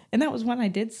 And that was when I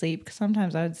did sleep, because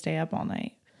sometimes I would stay up all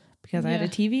night because I had a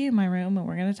TV in my room, and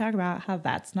we're going to talk about how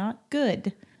that's not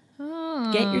good.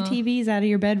 Get your TVs out of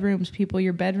your bedrooms, people.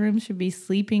 Your bedrooms should be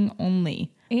sleeping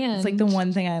only. And it's like the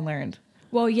one thing I learned.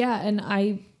 Well, yeah, and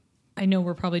I know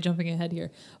we're probably jumping ahead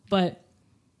here, but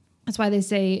that's why they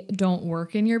say don't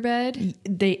work in your bed.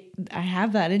 I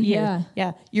have that in here. Yeah.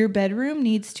 Yeah. Your bedroom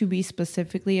needs to be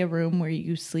specifically a room where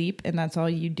you sleep, and that's all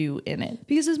you do in it.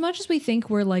 Because as much as we think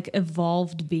we're like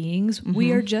evolved beings,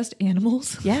 we are just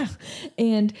animals. Yeah.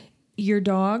 And your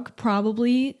dog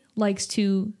probably likes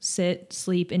to sit,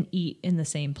 sleep, and eat in the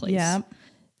same place. Yeah.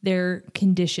 They're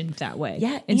conditioned that way.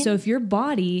 Yeah, And so if your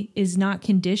body is not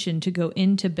conditioned to go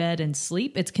into bed and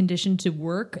sleep, it's conditioned to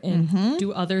work and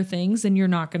do other things, then you're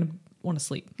not going to want to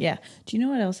sleep. Yeah. Do you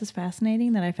know what else is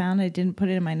fascinating that I found? I didn't put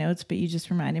it in my notes, but you just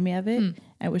reminded me of it.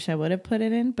 I wish I would have put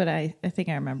it in, but I think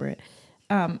I remember it.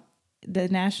 The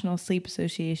National Sleep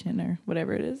Association, or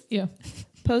whatever it is, Yeah.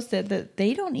 posted that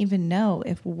they don't even know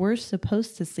if we're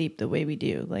supposed to sleep the way we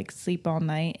do, like sleep all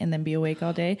night and then be awake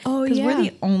all day. Oh, because yeah. we're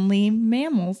the only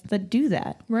mammals that do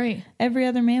that. Right. Every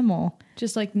other mammal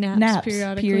Just like naps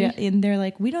periodically. and they're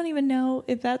like, we don't even know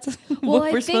if that's Well,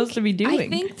 what we're supposed to be doing. I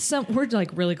think we're like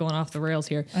really going off the rails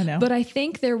here. I know. But I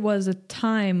think there was a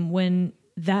time when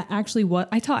that actually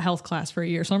I taught health class for a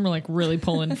year, so I'm like really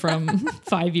pulling from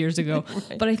 5 years ago.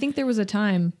 Right. But I think there was a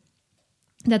time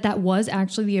that was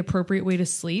actually the appropriate way to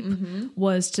sleep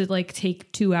was to like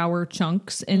take 2-hour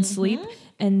chunks and sleep.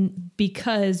 And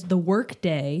because the work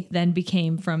day then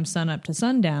became from sun up to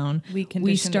sundown, we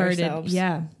conditioned ourselves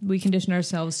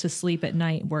to sleep at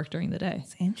night, work during the day.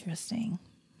 It's interesting.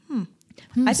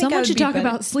 I think someone should talk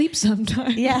about sleep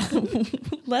sometime. Yeah.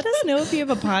 Let us know if you have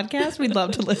a podcast. We'd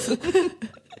love to listen.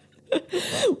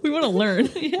 We want to learn.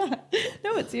 Yeah.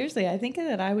 No, but seriously, I think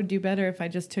that I would do better if I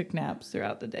just took naps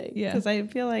throughout the day. Yeah. Because I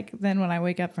feel like then when I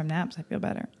wake up from naps, I feel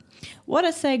better. What a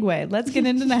segue. Let's get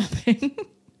into napping.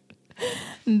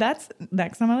 That's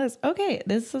next on my list. Okay.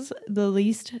 This is the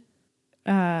least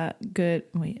good.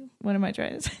 Wait, what am I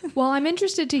trying to say? Well, I'm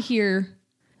interested to hear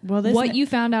what you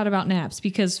found out about naps,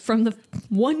 because from the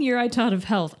 1 year I taught of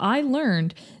health, I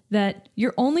learned that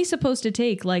you're only supposed to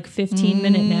take like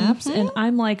 15-minute naps. And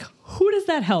I'm like, who does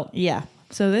that help? Yeah.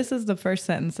 So this is the first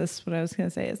sentence. This is what I was going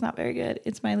to say. It's not very good.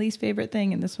 It's my least favorite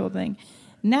thing in this whole thing.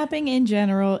 Napping in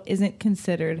general isn't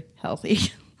considered healthy.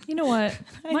 You know what?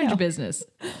 Mind your business.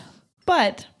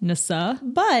 But NASA.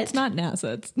 But it's not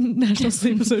NASA. It's National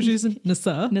Sleep Association.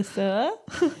 NASA.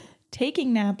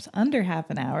 Taking naps under half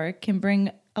an hour can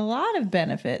bring a lot of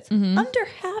benefits. Under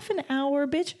half an hour,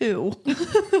 bitch, who?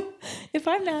 If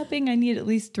I'm napping, I need at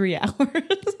least 3 hours.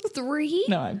 3?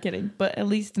 No, I'm kidding. But at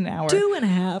least an hour.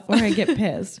 2.5. Or I get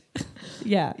pissed.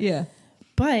 Yeah. Yeah.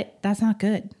 But that's not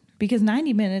good. Because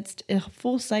 90 minutes, a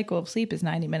full cycle of sleep is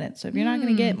 90 minutes. So if you're not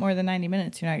going to get more than 90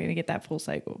 minutes, you're not going to get that full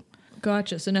cycle.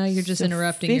 Gotcha. So now you're just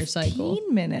interrupting your cycle.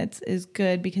 15 minutes is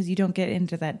good because you don't get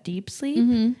into that deep sleep.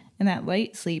 And that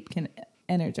light sleep can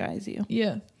energize you.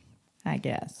 Yeah. I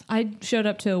guess. I showed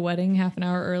up to a wedding half an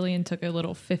hour early and took a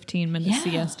little 15-minute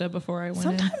siesta before I went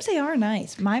in. Sometimes they are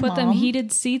nice. Put them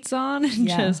heated seats on and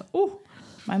just,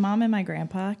 My mom and my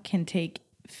grandpa can take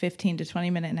 15 to 20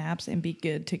 minute naps and be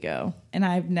good to go. And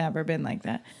I've never been like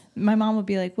that. My mom would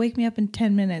be like, wake me up in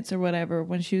 10 minutes or whatever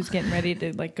when she was getting ready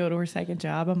to like go to her second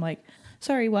job. I'm like,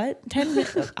 sorry, what? 10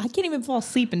 minutes? I can't even fall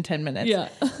asleep in 10 minutes. Yeah.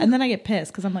 And then I get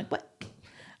pissed because I'm like, what?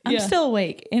 I'm still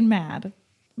awake and mad.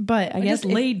 But I guess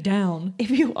just laid down. If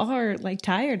you are like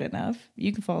tired enough,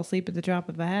 you can fall asleep at the drop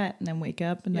of a hat and then wake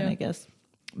up and then I guess.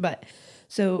 But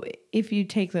so if you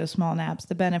take those small naps,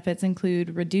 the benefits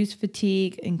include reduced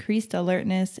fatigue, increased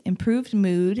alertness, improved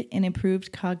mood, and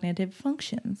improved cognitive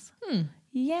functions.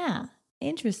 Yeah,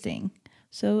 interesting.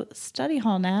 So study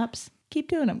hall naps, keep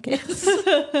doing them, kids.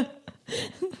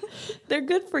 They're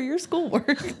good for your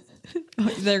schoolwork.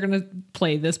 They're going to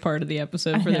play this part of the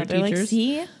episode for their teachers.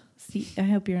 Like, see, I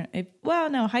hope you're... well,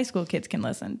 no, high school kids can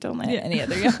listen. Don't let any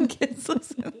other young kids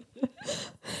listen.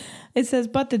 It says,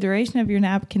 but the duration of your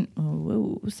nap can...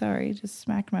 Oh, sorry, just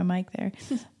smacked my mic there.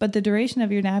 But the duration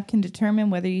of your nap can determine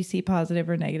whether you see positive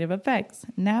or negative effects.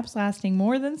 Naps lasting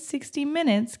more than 60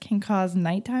 minutes can cause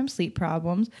nighttime sleep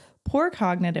problems, poor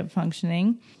cognitive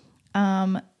functioning,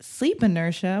 sleep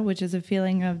inertia, which is a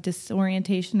feeling of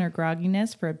disorientation or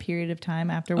grogginess for a period of time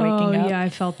after waking up. Oh, yeah, I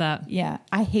felt that. Yeah,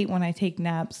 I hate when I take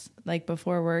naps like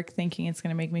before work thinking it's going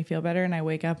to make me feel better and I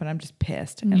wake up and I'm just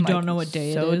pissed. And you don't know what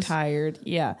day it is. So tired.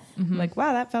 Yeah. I'm like,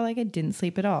 wow, that felt like I didn't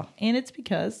sleep at all. And it's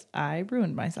because I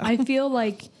ruined myself. I feel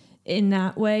like in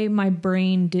that way, my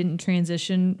brain didn't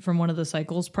transition from one of the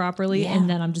cycles properly and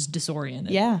then I'm just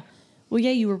disoriented. Yeah. Well,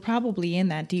 yeah, you were probably in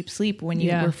that deep sleep when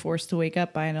you were forced to wake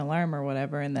up by an alarm or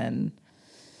whatever, and then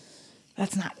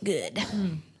that's not good.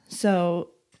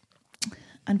 So,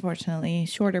 unfortunately,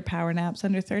 shorter power naps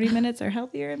under 30 minutes are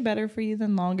healthier and better for you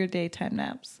than longer daytime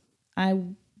naps. I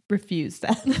refuse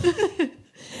that.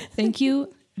 Thank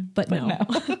you, but no.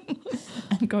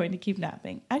 I'm going to keep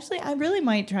napping. Actually, I really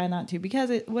might try not to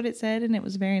because what it said, and it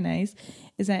was very nice,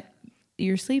 is that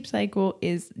your sleep cycle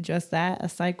is just that, a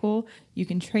cycle. You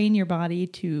can train your body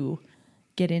to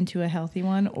get into a healthy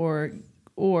one, or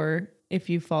if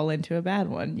you fall into a bad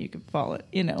one, you could fall,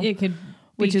 it could,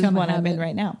 which is what I'm in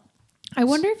right now. I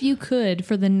wonder if you could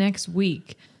for the next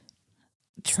week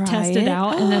test it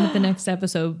out and then at the next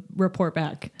episode report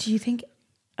back. Do you think?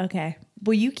 Okay.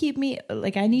 Will you keep me,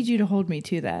 like, I need you to hold me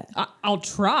to that. I'll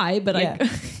try, but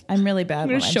I'm really bad. I'm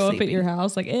going to show up at your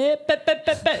house like, get up.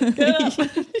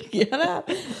 Get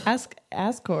up.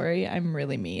 Ask Corey. I'm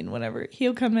really mean whenever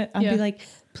he'll come in. I'll be like,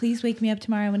 please wake me up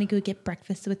tomorrow. I want to go get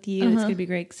breakfast with you. It's going to be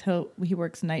great because he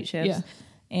works night shifts. Yeah.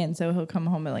 And so he'll come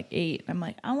home at like 8. I'm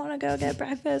like, I want to go get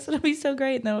breakfast. It'll be so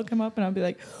great. And then he'll come up and I'll be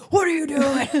like, what are you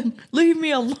doing? Leave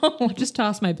me alone. I'll just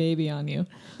toss my baby on you.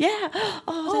 Yeah.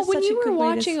 Oh, when you were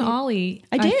watching Ollie,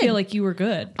 I feel like you were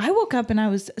good. I woke up and I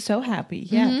was so happy.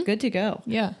 Yeah. Good to go.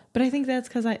 Yeah. But I think that's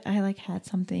because I like had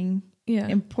something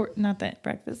important. Not that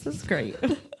breakfast is great.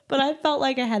 But I felt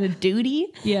like I had a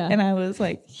duty. Yeah. And I was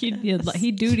like, he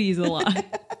duties a lot.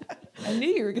 I knew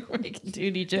you were going to make a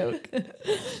duty joke.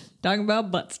 Talking about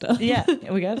butt stuff. Yeah,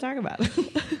 we got to talk about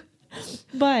it.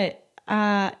 But,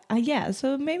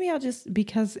 so maybe I'll just,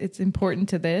 because it's important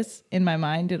to this, in my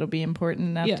mind, it'll be important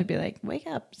enough to be like, wake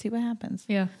up, see what happens.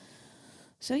 Yeah.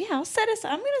 So, I'm going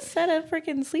to set a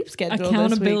freaking sleep schedule.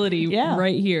 Accountability this week.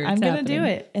 right here. I'm going to do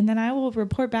it. And then I will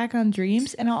report back on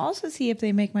dreams. And I'll also see if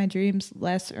they make my dreams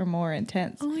less or more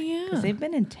intense. Oh, yeah. Because they've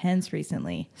been intense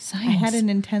recently. Science. I had an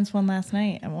intense one last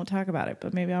night. I won't talk about it,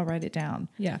 but maybe I'll write it down.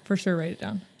 Yeah, for sure. Write it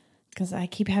down. Because I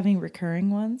keep having recurring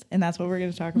ones. And that's what we're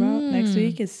going to talk about next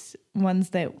week is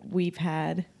ones that we've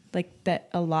had, like that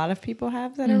a lot of people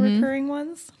have that are recurring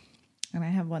ones. And I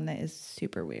have one that is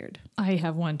super weird. I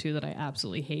have one too that I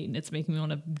absolutely hate, and it's making me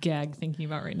want to gag thinking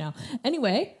about right now.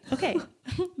 Anyway, okay,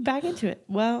 back into it.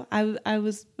 Well, I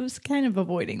was kind of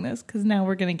avoiding this because now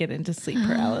we're going to get into sleep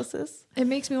paralysis. It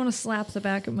makes me want to slap the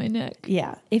back of my neck.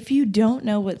 Yeah, if you don't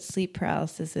know what sleep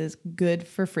paralysis is, good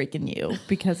for freaking you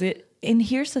because it. And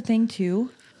here's the thing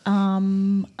too.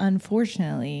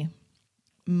 Unfortunately,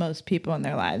 most people in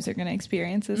their lives are going to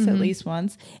experience this at least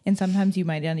once. And sometimes you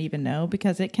might not even know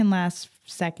because it can last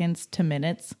seconds to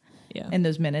minutes. Yeah. And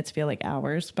those minutes feel like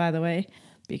hours, by the way,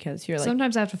 because you're like...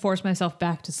 Sometimes I have to force myself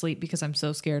back to sleep because I'm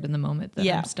so scared in the moment that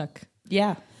I'm stuck.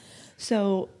 Yeah.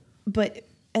 So, but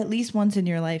at least once in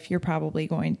your life, you're probably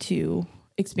going to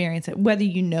experience it. Whether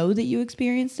you know that you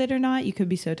experienced it or not, you could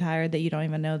be so tired that you don't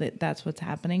even know that that's what's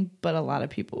happening. But a lot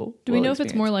of people Do we know if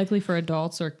it's more likely for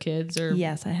adults or kids? Or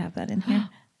Yes, I have that in here.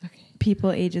 Okay.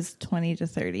 People ages 20 to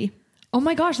 30. Oh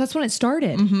my gosh, that's when it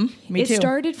started. Me too. It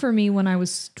started for me when I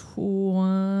was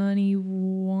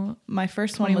 21. My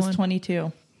first 21. One was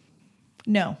 22.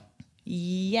 No.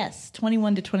 Yes,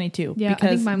 21 to 22. Yeah, because I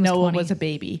think mine was Noah 20. was a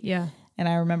baby. Yeah. And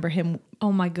I remember him.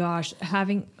 Oh my gosh,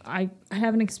 I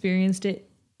haven't experienced it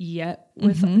yet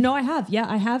with no, I have. Yeah,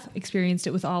 I have experienced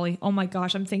it with Ollie. Oh my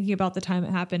gosh, I'm thinking about the time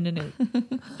it happened and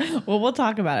it Well, we'll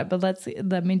talk about it, but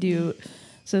let me do.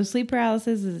 So sleep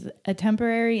paralysis is a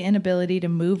temporary inability to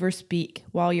move or speak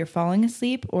while you're falling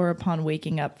asleep or upon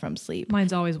waking up from sleep.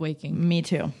 mine's always waking. Me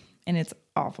too. And it's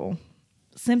awful.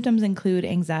 Symptoms include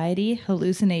anxiety,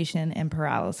 hallucination, and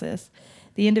paralysis.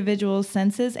 The individual's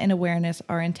senses and awareness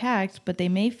are intact, but they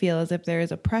may feel as if there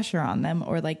is a pressure on them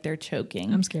or like they're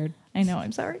choking. I'm scared. I know,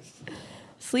 I'm sorry.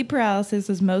 Sleep paralysis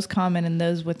is most common in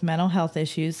those with mental health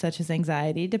issues such as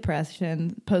anxiety,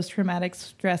 depression, post-traumatic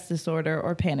stress disorder,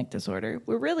 or panic disorder.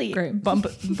 We're really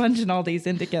bunching all these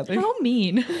in together. How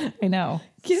mean. I know.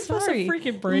 Give us a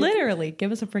freaking break. Literally,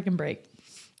 give us a freaking break.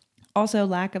 Also,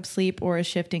 lack of sleep or a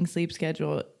shifting sleep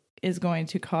schedule is going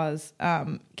to cause,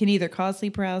 can either cause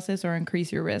sleep paralysis or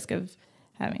increase your risk of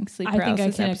having sleep paralysis. I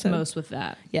think I connect most with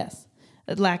that. Yes.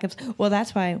 Lack of, well,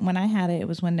 that's why when I had it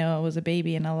was when Noah was a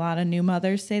baby, and a lot of new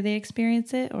mothers say they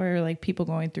experience it, or like people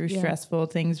going through stressful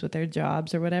things with their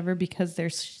jobs or whatever, because their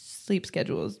sleep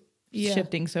schedule is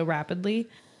shifting so rapidly.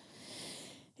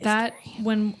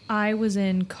 When I was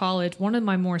in college, one of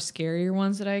my more scarier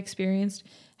ones that I experienced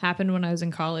happened when I was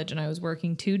in college and I was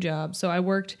working 2 jobs. So I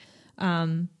worked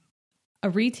a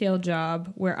retail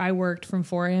job where I worked from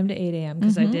 4 a.m. to 8 a.m.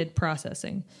 because I did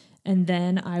processing. And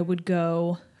then I would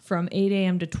go from 8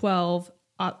 a.m. to 12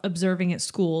 observing at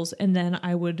schools. And then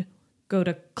I would go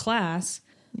to class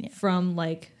from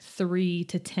like 3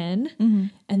 to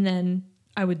 10. And then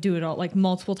I would do it all like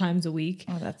multiple times a week.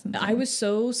 Oh, that's insane. I was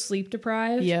so sleep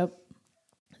deprived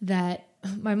that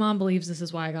my mom believes this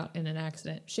is why I got in an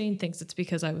accident. Shane thinks it's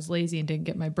because I was lazy and didn't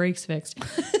get my brakes fixed.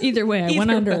 Either way, I went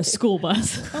under a school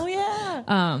bus. Oh,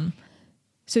 yeah.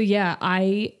 So yeah,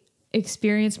 I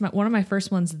experienced one of my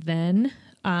first ones then.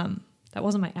 That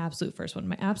wasn't my absolute first one.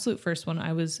 My absolute first one,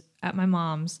 I was at my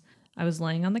mom's. I was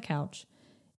laying on the couch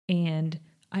and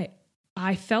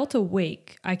I felt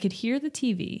awake. I could hear the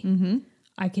TV.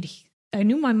 I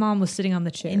knew my mom was sitting on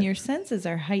the chair. And your senses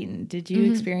are heightened. Did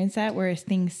you experience that where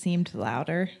things seemed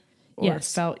louder? Or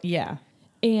felt,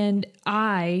 And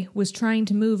I was trying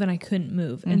to move and I couldn't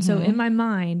move. And so in my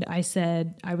mind, I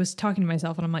was talking to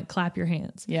myself and I'm like, clap your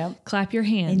hands. Yep. Clap your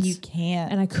hands. And you can't.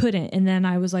 And I couldn't. And then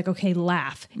I was like, okay,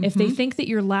 laugh. If they think that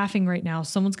you're laughing right now,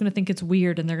 someone's going to think it's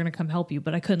weird and they're going to come help you.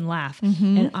 But I couldn't laugh.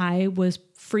 And I was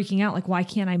freaking out. Like, why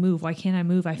can't I move? Why can't I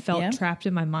move? I felt trapped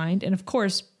in my mind. And of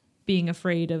course, being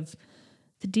afraid of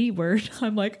the D word,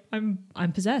 I'm like, I'm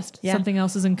possessed. Yeah. Something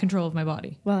else is in control of my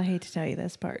body. Well, I hate to tell you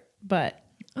this part, but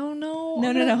Oh no. No.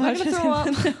 I'm gonna throw up.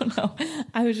 No.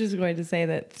 I was just going to say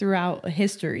that throughout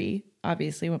history,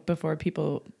 obviously before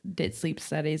people did sleep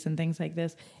studies and things like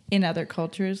this, in other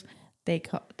cultures, they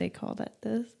call that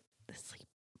the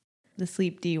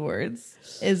sleep D words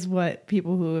is what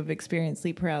people who have experienced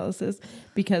sleep paralysis,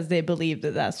 because they believe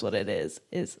that that's what it is.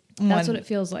 That's what it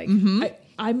feels like.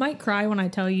 I might cry when I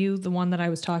tell you the one that I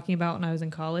was talking about when I was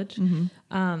in college.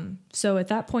 So at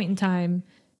that point in time,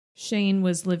 Shane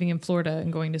was living in Florida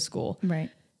and going to school. Right.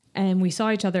 And we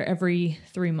saw each other every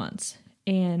 3 months.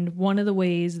 And one of the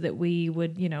ways that we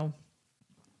would,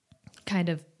 kind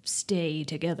of stay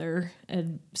together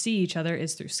and see each other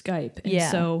is through Skype.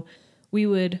 And so we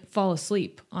would fall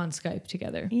asleep on Skype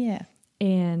together. Yeah.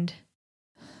 And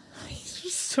I'm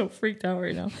so freaked out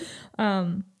right now.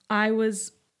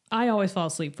 I always fall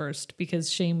asleep first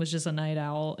because Shane was just a night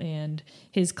owl and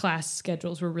his class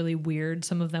schedules were really weird.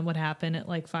 Some of them would happen at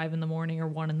like 5 a.m. or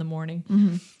 1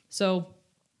 a.m. So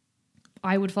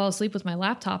I would fall asleep with my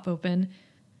laptop open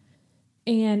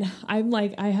and I'm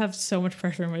like, I have so much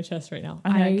pressure in my chest right now.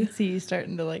 I can see you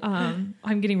starting to like,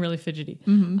 I'm getting really fidgety.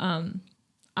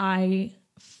 I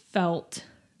felt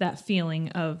that feeling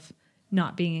of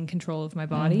not being in control of my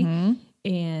body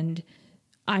and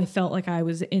I felt like I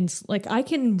was I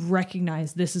can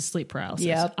recognize this is sleep paralysis.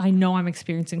 Yep. I know I'm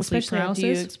experiencing sleep paralysis.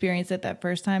 Especially if you experience it that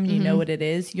first time and you know what it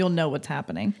is, you'll know what's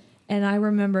happening. And I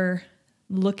remember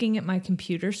looking at my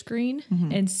computer screen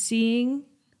and seeing,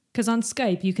 because on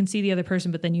Skype you can see the other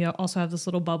person, but then you also have this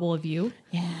little bubble of you.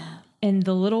 Yeah. And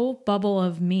the little bubble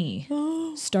of me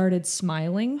started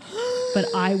smiling, but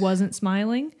I wasn't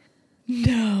smiling.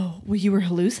 No. Well, you were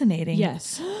hallucinating.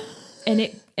 Yes.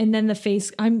 And then the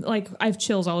face, I'm like, I have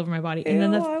chills all over my body. And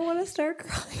then I want to start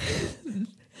crying.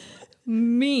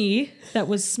 Me that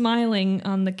was smiling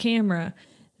on the camera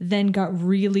then got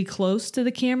really close to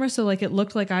the camera. So like it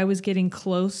looked like I was getting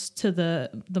close to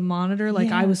the monitor.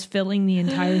 Like I was filling the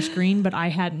entire screen, but I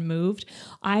hadn't moved.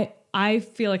 I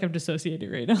feel like I'm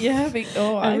dissociated right now. Yeah.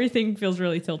 Everything feels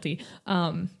really tilty.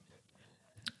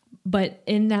 But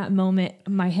in that moment,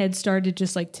 my head started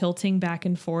just like tilting back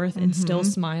and forth and still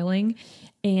smiling.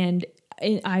 And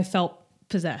I felt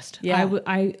possessed. Yeah.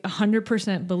 I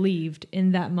 100% believed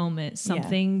in that moment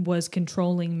something was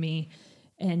controlling me,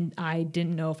 and I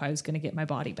didn't know if I was going to get my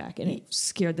body back, and it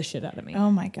scared the shit out of me.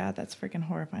 Oh my God, that's freaking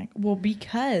horrifying. Well,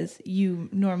 because you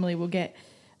normally will get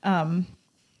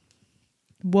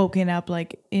woken up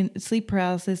like in sleep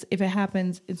paralysis. If it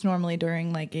happens, it's normally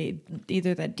during like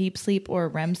either that deep sleep or a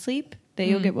REM sleep that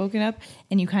you'll get woken up,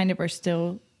 and you kind of are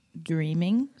still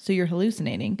dreaming, so you're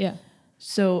hallucinating. Yeah.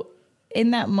 So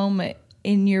in that moment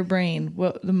in your brain,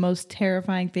 what the most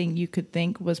terrifying thing you could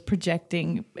think was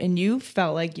projecting, and you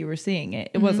felt like you were seeing it.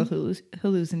 It was a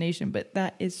hallucination, but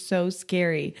that is so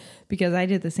scary because I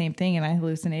did the same thing and I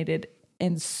hallucinated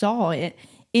and saw it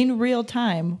in real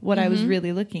time, what I was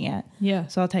really looking at. Yeah.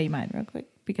 So I'll tell you mine real quick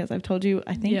because I've told you,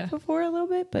 I think before a little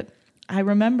bit, but I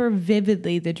remember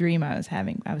vividly the dream I was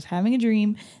having. I was having a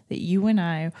dream that you and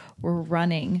I were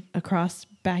running across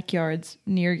backyards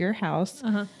near your house.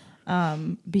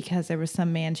 Because there was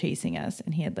some man chasing us,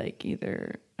 and he had like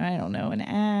either, I don't know, an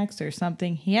axe or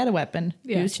something. He had a weapon.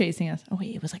 Yeah. He was chasing us. Oh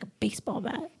wait, it was like a baseball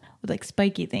bat with like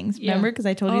spiky things. Yeah. Remember? Because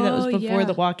I told you that was before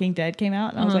The Walking Dead came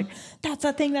out. And I was like, that's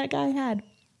the thing that guy had.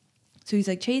 So he's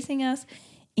like chasing us,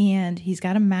 and he's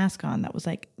got a mask on that was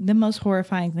like the most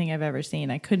horrifying thing I've ever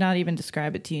seen. I could not even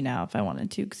describe it to you now if I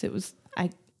wanted to, because it was,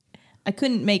 I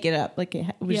couldn't make it up. Like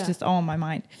it was just all in my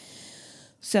mind.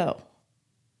 So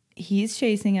he's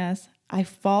chasing us. I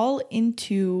fall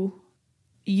into,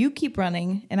 you keep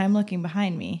running and I'm looking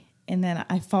behind me. And then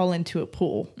I fall into a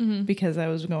pool because I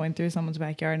was going through someone's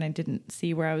backyard and I didn't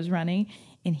see where I was running.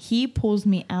 And he pulls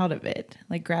me out of it,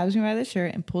 like grabs me by the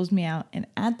shirt and pulls me out. And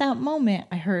at that moment,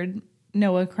 I heard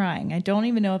Noah crying. I don't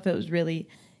even know if it was really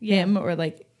him or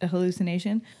like a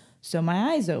hallucination. So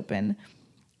my eyes open.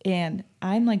 And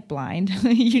I'm like blind,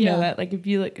 you know that, like if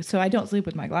you look, so I don't sleep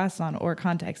with my glasses on or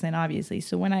contacts in, obviously.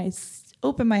 So when I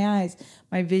open my eyes,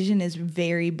 my vision is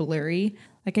very blurry.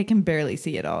 Like I can barely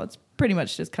see it all. It's pretty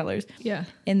much just colors. Yeah.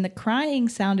 And the crying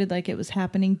sounded like it was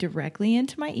happening directly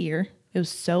into my ear. It was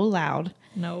so loud.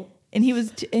 No. And he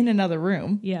was in another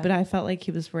room. Yeah. But I felt like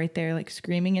he was right there, like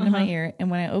screaming into my ear.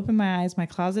 And when I opened my eyes, my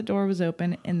closet door was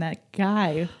open and that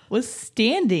guy was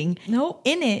standing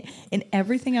in it. And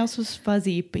everything else was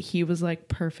fuzzy, but he was like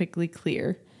perfectly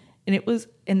clear. And it was,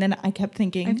 and then I kept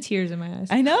thinking. I have tears in my eyes.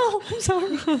 I know. I'm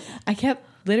sorry. I kept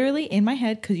literally in my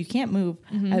head, because you can't move.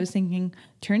 I was thinking,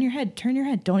 turn your head.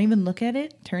 Don't even look at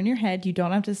it. Turn your head. You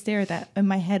don't have to stare at that. And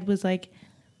my head was like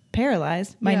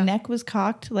paralyzed. My neck was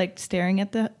cocked, like staring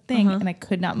at the thing, and I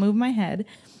could not move my head.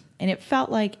 And it felt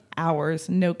like hours,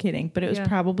 no kidding, but it was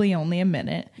probably only a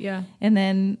minute. Yeah. And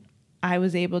then I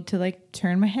was able to like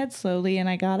turn my head slowly and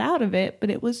I got out of it, but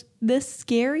it was the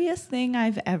scariest thing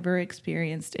I've ever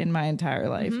experienced in my entire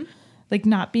life. Like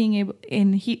not being able,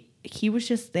 and he was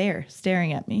just there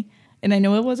staring at me. And I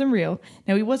know it wasn't real.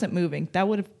 Now he wasn't moving. That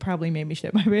would have probably made me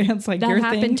shit my pants. Like that your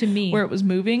happened thing to me where it was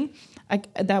moving.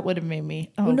 That would have made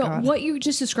me. Oh no! God. What you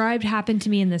just described happened to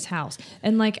me in this house.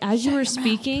 And like as you were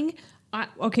speaking,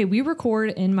 we record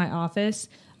in my office,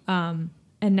 and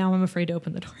now I'm afraid to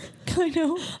open the door. I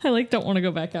know. I like don't want to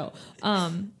go back out.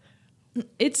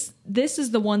 This is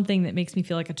the one thing that makes me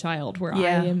feel like a child, where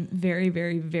I am very,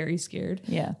 very, very scared.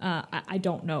 Yeah. I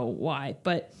don't know why,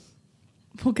 but.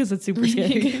 Well, because it's super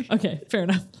scary. Okay, fair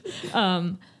enough.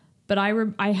 But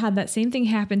I had that same thing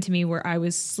happen to me where I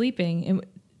was sleeping, and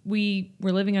we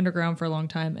were living underground for a long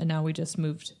time, and now we just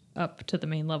moved up to the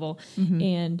main level.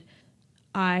 And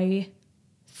I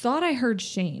thought I heard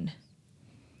Shane.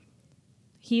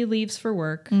 He leaves for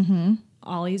work.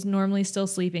 Ollie's normally still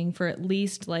sleeping for at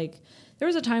least like, there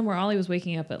was a time where Ollie was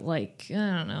waking up at like, I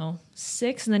don't know,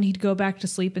 6, and then he'd go back to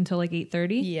sleep until like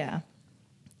 8:30. Yeah.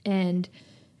 And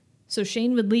so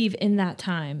Shane would leave in that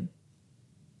time,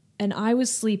 and I was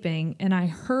sleeping, and I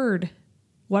heard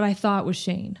what I thought was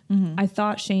Shane. I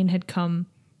thought Shane had come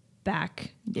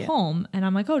back home, and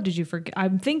I'm like, oh, did you forget?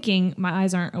 I'm thinking, my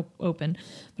eyes aren't open,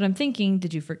 but I'm thinking,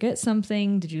 did you forget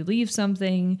something? Did you leave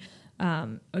something?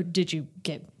 Or did you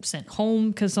get sent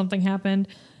home because something happened?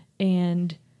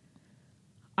 And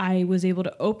I was able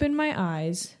to open my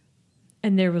eyes,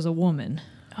 and there was a woman.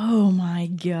 Oh my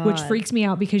God. Which freaks me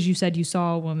out because you said you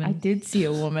saw a woman. I did see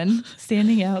a woman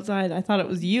standing outside. I thought it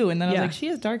was you. And then I was like, she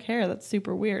has dark hair. That's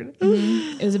super weird.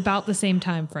 It was about the same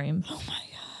time frame. Oh my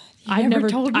God. I've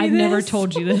never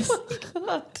told you this. Oh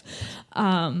my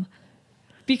God.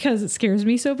 Because it scares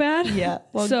me so bad. Yeah.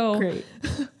 Well, so great.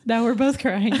 Now we're both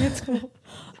crying. It's cool.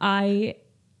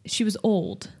 She was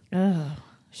old. Oh.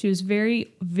 She was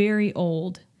very, very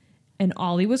old. and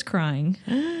Ollie was crying.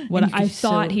 What And you I could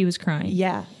thought so- he was crying.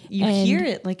 Yeah. You And hear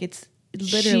it like it's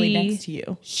literally next to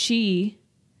you. She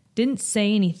didn't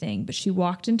say anything, but she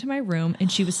walked into my room and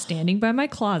she was standing by my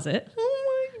closet.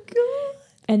 Oh my God.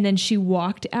 And then she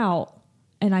walked out,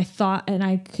 and I thought, and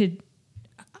I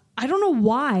don't know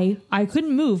why I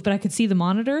couldn't move, but I could see the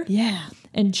monitor. Yeah.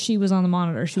 And she was on the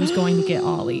monitor. She was going to get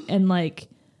Ollie. And like,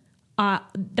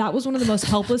 that was one of the most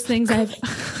helpless things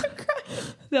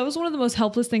that was one of the most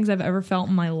helpless things I've ever felt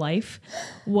in my life,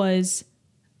 was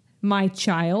my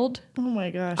child. Oh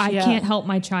my gosh. I can't help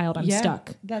my child. I'm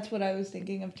stuck. That's what I was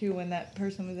thinking of too when that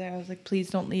person was there. I was like, please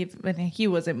don't leave. And he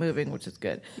wasn't moving, which is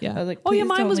good. Yeah. I was like, oh yeah, "Please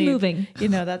mine don't was leave." moving. You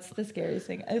know, that's the scariest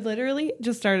thing. I literally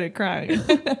just started crying.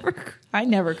 I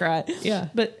never cried. Yeah.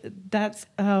 But that's,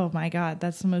 oh my God,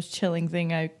 that's the most chilling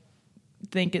thing I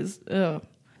think is,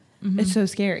 it's so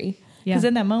scary. Yeah. Because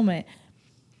in that moment,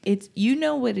 it's, you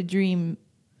know what a dream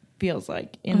feels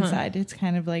like inside. It's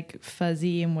kind of like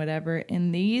fuzzy and whatever.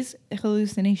 And these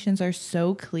hallucinations are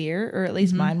so clear, or at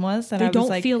least mine was, that They I was don't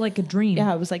like, feel like a dream.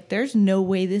 yeah, I was like, there's no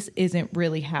way this isn't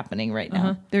really happening right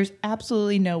now. There's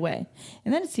absolutely no way.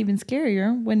 And then it's even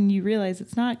scarier when you realize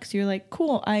it's not, because you're like,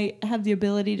 cool, I have the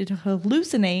ability to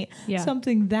hallucinate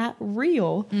something that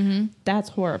real. That's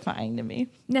horrifying to me.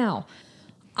 Now,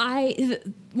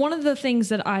 one of the things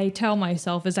that I tell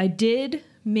myself is I did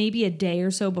maybe a day or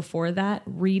so before that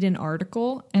read an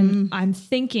article, and I'm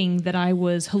thinking that I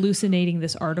was hallucinating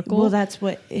this article. Well, that's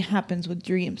what it happens with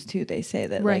dreams too. They say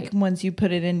that like once you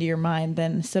put it into your mind,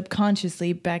 then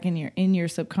subconsciously back in your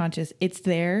subconscious, it's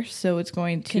there, so it's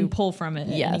going to can pull from it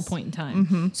at any point in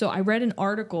time. So I read an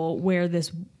article where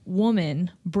this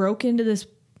woman broke into this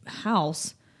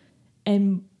house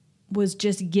and was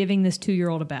just giving this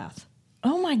 2-year-old a bath.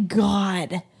 Oh my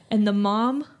God. And the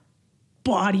mom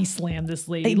body slammed this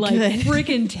lady, like Good.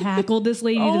 freaking tackled this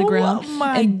lady to the ground,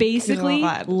 my and basically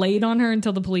God. laid on her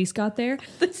until the police got there.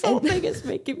 This whole thing is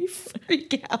making me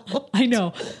freak out. I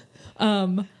know.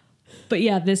 But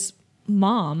yeah, this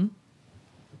mom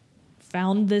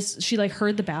found this, she like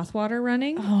heard the bathwater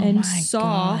running and my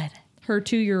saw God. her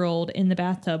 2-year-old in the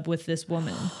bathtub with this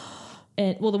woman.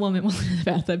 And well, the woman wasn't in the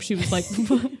bathtub. She was like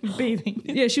Bathing.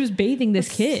 Yeah, she was bathing this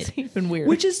kid. Even weird.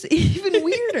 Which is even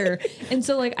weirder. And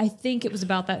so like I think it was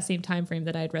about that same time frame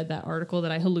that I had read that article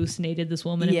that I hallucinated this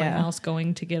woman in my house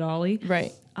going to get Ollie.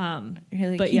 Right.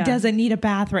 You're like, but he doesn't need a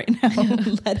bath right now.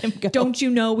 Let him go. Don't you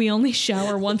know we only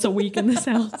shower once a week in this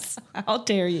house? How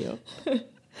dare you?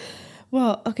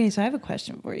 Well, okay, so I have a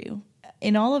question for you.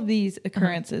 In all of these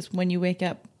occurrences, when you wake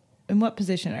up, in what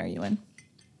position are you in?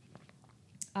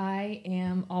 I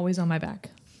am always on my back.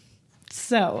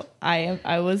 So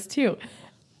I was too.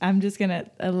 I'm just gonna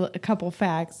a couple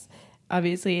facts.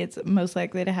 Obviously, it's most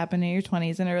likely to happen in your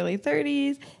 20s and early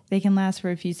 30s. They can last for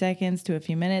a few seconds to a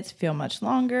few minutes, feel much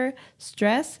longer.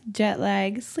 Stress, jet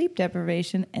lag, sleep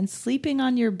deprivation, and sleeping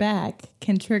on your back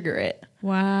can trigger it.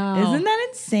 Wow. Isn't that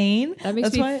insane? That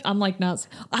makes I'm like nuts.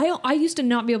 I used to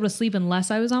not be able to sleep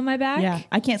unless I was on my back. Yeah,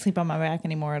 I can't sleep on my back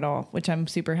anymore at all, which I'm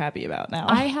super happy about now.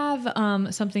 I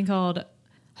have something called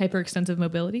hyperextensive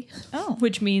mobility,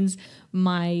 which means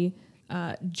my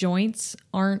joints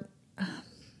aren't.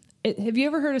 Have you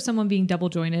ever heard of someone being double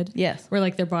jointed? Yes. Where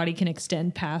like their body can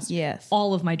extend past. Yes.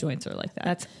 All of my joints are like that.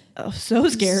 That's so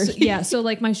scary. So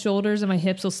like my shoulders and my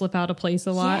hips will slip out of place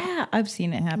a lot. Yeah, I've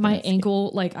seen it happen. My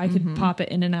ankle, like I could pop it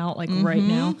in and out like right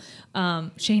now.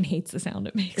 Shane hates the sound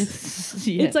it makes.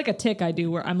 It's like a tick I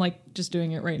do where I'm like just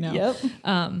doing it right now.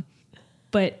 Yep.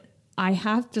 But I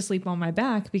have to sleep on my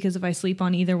back because if I sleep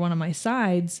on either one of my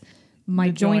sides,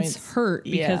 my joints hurt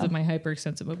because of my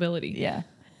hyperextensive mobility. Yeah.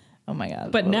 Oh my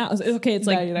God. But now, okay, it's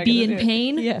like be in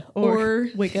pain or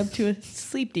wake up to a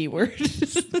sleep D word.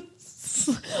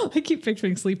 I keep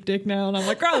picturing sleep dick now and I'm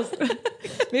like, gross.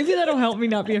 Maybe that'll help me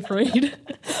not be afraid.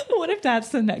 What if that's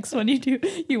the next one you do?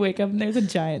 You wake up and there's a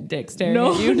giant dick staring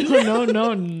at you.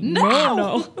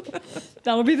 No.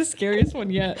 That'll be the scariest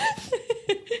one yet.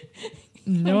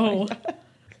 No.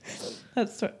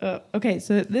 That's okay.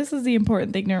 So this is the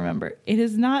important thing to remember. It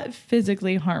is not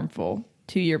physically harmful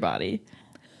to your body.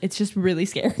 It's just really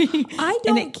scary. I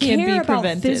don't care about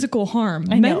physical harm.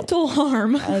 Mental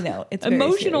harm. I know. It's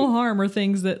emotional harm are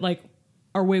things that like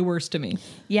are way worse to me.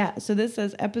 Yeah. So this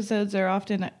says episodes are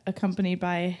often accompanied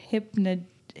by hypnagogic.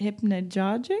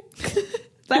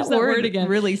 That word again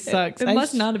really sucks. It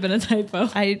must not have been a typo.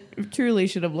 I truly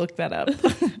should have looked that up.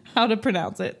 How to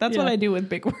pronounce it. That's what I do with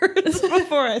big words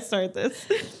before I start this.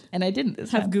 And I didn't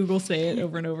this time. Have Google say it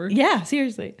over and over. Yeah,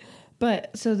 seriously.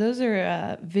 But so those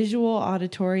are visual,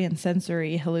 auditory, and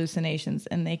sensory hallucinations,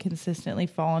 and they consistently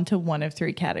fall into one of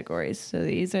three categories. So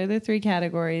these are the three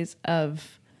categories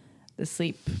of the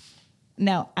sleep.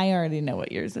 Now, I already know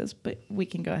what yours is, but we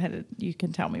can go ahead and you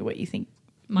can tell me what you think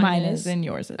mine is and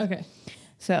yours is. Okay.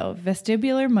 So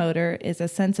vestibular motor is a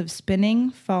sense of spinning,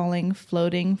 falling,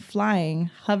 floating,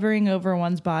 flying, hovering over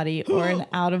one's body, or an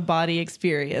out-of-body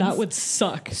experience. That would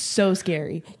suck. So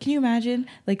scary. Can you imagine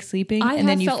like sleeping I and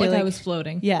then you felt feel like I was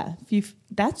floating. Yeah,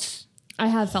 that's I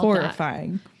have felt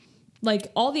horrifying. that.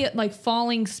 Like all the like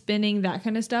falling, spinning, that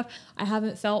kind of stuff, I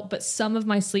haven't felt, but some of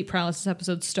my sleep paralysis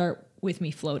episodes start with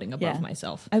me floating above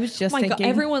myself. I was just oh my thinking. God,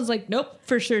 everyone's like, nope,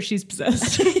 for sure she's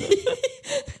possessed.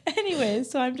 Anyway,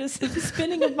 so I'm just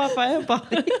spinning above my own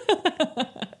body.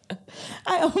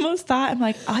 I almost thought, I'm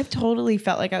like, I've totally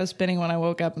felt like I was spinning when I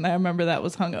woke up, and I remember that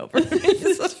was hungover.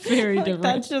 It's very different.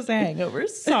 That's just a hangover.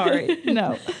 Sorry.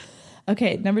 No.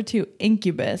 Okay, number 2,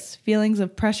 incubus. Feelings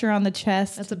of pressure on the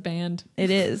chest. That's a band. It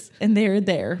is. And they're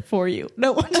there for you.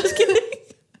 No, I'm just kidding.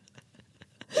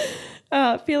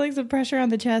 Feelings of pressure on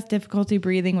the chest, difficulty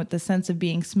breathing with the sense of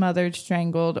being smothered,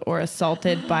 strangled, or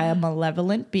assaulted by a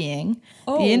malevolent being.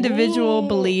 The individual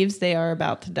believes they are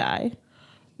about to die.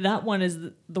 That one is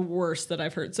the worst that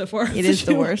I've heard so far. It is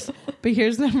the worst. But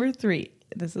here's number 3.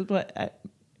 This is what...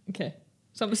 Okay.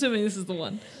 So I'm assuming this is the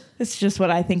one. It's just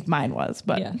what I think mine was.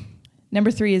 But yeah. Number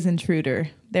 3 is intruder.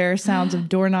 There are sounds of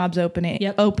doorknobs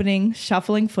opening,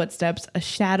 shuffling footsteps, a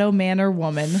shadow man or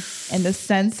woman, and the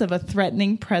sense of a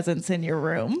threatening presence in your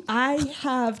room. I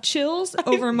have chills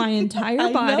over my entire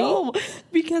body. I know,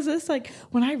 because it's like,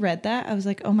 when I read that, I was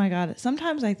like, oh my God.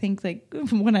 Sometimes I think like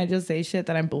when I just say shit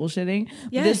that I'm bullshitting.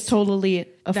 Yes. This totally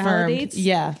affirmed. Validates.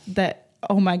 Yeah. That,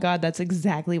 oh my God, that's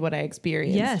exactly what I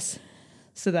experienced. Yes.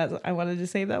 So I wanted to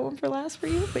save that one for last for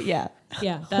you, but yeah.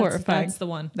 Yeah, horrifying. That's the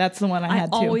one. That's the one I had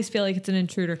too. I always feel like it's an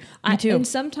intruder. Me too. And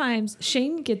sometimes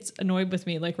Shane gets annoyed with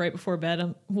me, like right before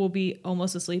bed. We'll be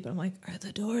almost asleep. And I'm like, are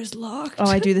the doors locked? Oh,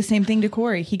 I do the same thing to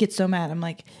Corey. He gets so mad. I'm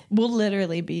like, we'll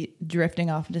literally be drifting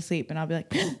off into sleep. And I'll be like,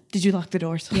 did you lock the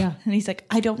doors? Yeah. And he's like,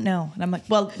 I don't know. And I'm like,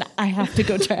 well, I have to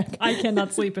go check. I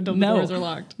cannot sleep until the doors are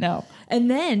locked. No. And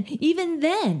then, even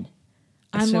then,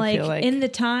 I'm like, in the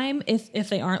time, if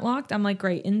they aren't locked, I'm like,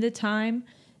 great. In the time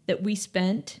that we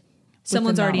spent,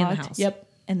 someone's already in the house. Yep.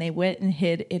 And they went and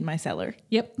hid in my cellar.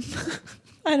 Yep.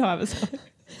 I don't have a cellar.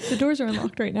 The doors are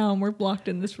unlocked right now, and we're blocked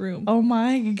in this room. Oh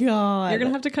my God. You're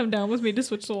going to have to come down with me to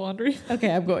switch the laundry. Okay,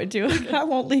 I'm going to. I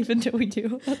won't leave until we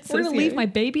do. We're going to leave my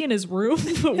baby in his room,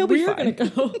 but we're going to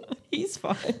go. He's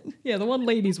fine. Yeah, the one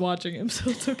lady's watching him, so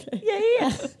it's okay.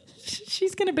 Yeah.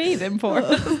 She's going to bathe him for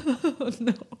him. Oh,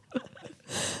 no.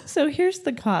 So here's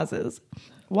the causes.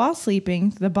 While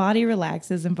sleeping, the body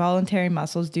relaxes and voluntary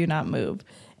muscles do not move.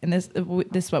 And this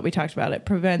is what we talked about. It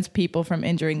prevents people from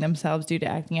injuring themselves due to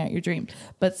acting out your dreams.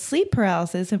 But sleep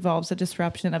paralysis involves a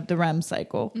disruption of the REM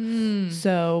cycle.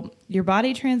 So your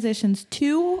body transitions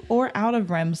to or out of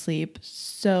REM sleep.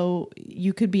 So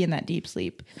you could be in that deep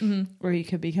sleep or you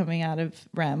could be coming out of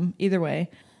REM. Either way,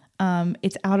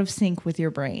 it's out of sync with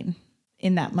your brain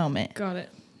in that moment. Got it.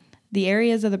 The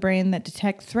areas of the brain that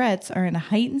detect threats are in a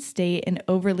heightened state and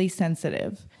overly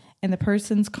sensitive. And the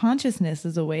person's consciousness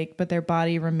is awake, but their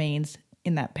body remains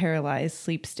in that paralyzed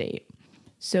sleep state.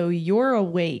 So you're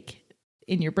awake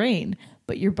in your brain,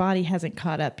 but your body hasn't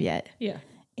caught up yet. Yeah.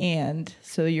 And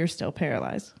so you're still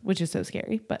paralyzed, which is so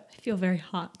scary. But I feel very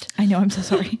hot. I know, I'm so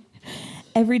sorry.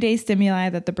 Everyday stimuli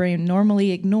that the brain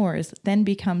normally ignores then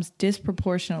becomes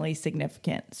disproportionately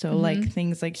significant. So like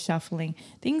things like shuffling,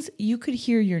 things you could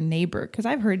hear your neighbor, because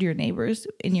I've heard your neighbors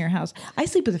in your house. I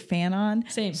sleep with a fan on,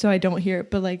 Same. so I don't hear it.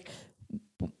 But like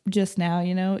just now,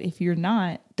 if you're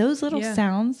not, those little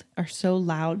sounds are so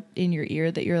loud in your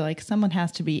ear that you're like, someone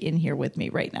has to be in here with me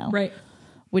right now. Right.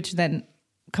 Which then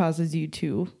causes you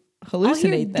to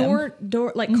hallucinate them.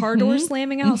 Door like car doors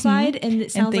slamming outside, and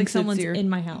it sounds like someone's in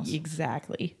my house.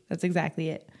 Exactly. That's exactly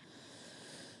it.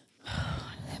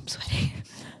 I'm sweating.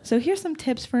 So here's some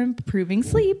tips for improving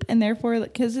sleep, and therefore,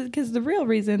 because the real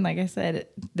reason, like I said,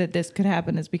 that this could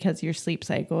happen is because your sleep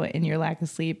cycle and your lack of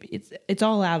sleep, it's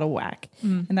all out of whack,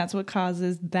 and that's what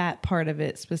causes that part of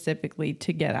it specifically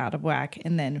to get out of whack,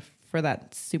 and then for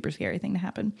that super scary thing to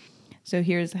happen. So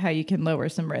here's how you can lower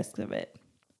some risks of it.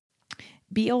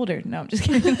 Be older. No, I'm just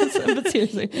kidding. But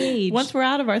seriously, Age. Once we're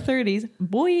out of our 30s,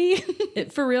 boy,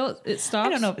 For real, it stops. I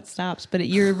don't know if it stops, but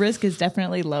your risk is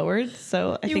definitely lowered.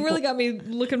 So I think really got me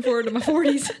looking forward to my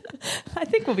 40s. I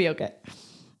think we'll be okay.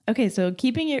 Okay, so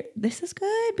this is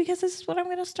good because this is what I'm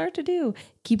going to start to do.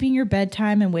 Keeping your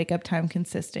bedtime and wake up time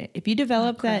consistent. If you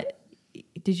develop that,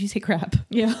 Did you say crap?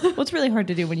 Yeah. Well, it's really hard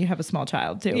to do when you have a small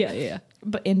child too. Yeah.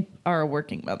 But are a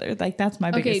working mother. Like that's my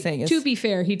Okay, biggest thing. Is, to be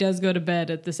fair, he does go to bed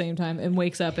at the same time and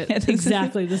wakes up at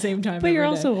exactly the same time. but you're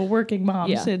every day. also a working mom,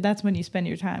 Yeah. so that's when you spend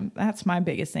your time. That's my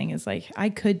biggest thing is like I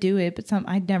could do it, but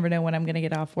I never know when I'm going to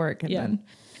get off work. And then,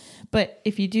 but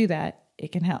if you do that,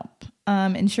 it can help.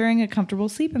 Ensuring a comfortable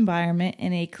sleep environment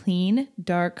in a clean,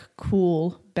 dark,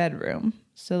 cool bedroom.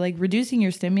 So like reducing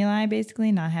your stimuli,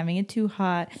 basically not having it too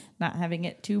hot, not having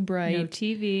it too bright. No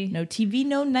TV,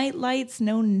 no night lights,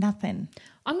 no nothing.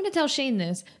 I'm going to tell Shane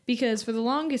this because for the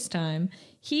longest time,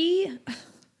 he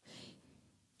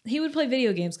would play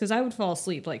video games because I would fall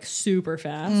asleep like super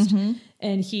fast,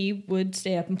 and he would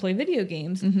stay up and play video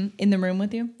games In the room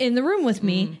with you? in the room with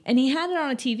me. And he had it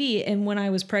on a TV. And when I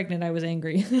was pregnant, I was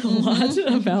angry a lot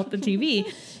about the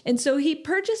TV. And so he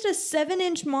purchased a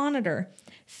 7-inch monitor,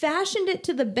 fashioned it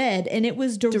to the bed, and it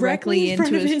was directly in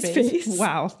front of his face.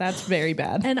 Wow, that's very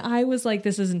bad. And I was like,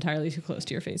 this is entirely too close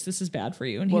to your face. This is bad for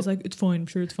you. And he's like, it's fine. I'm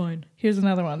sure it's fine. Here's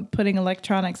another one. Putting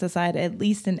electronics aside at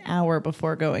least an hour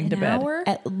before going to bed. hour?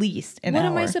 At least an What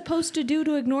hour. am I supposed to do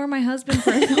to ignore my husband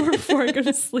for an hour before I go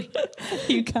to sleep?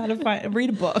 You gotta read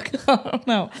a book. I don't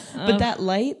know. But that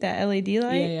light, that LED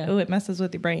light, Yeah. oh, it messes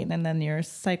with your brain, and then your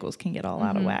cycles can get all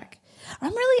out of whack.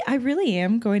 I really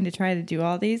am going to try to do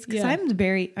all these because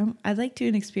I like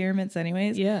doing experiments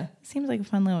anyways. Yeah. It seems like a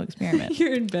fun little experiment.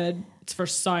 You're in bed. It's for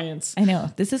science. I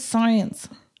know. This is science.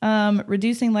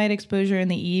 Reducing light exposure in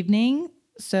the evening.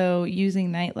 So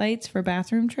using night lights for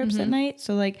bathroom trips at night.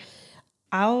 So like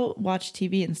I'll watch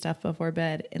TV and stuff before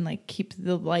bed and like keep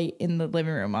the light in the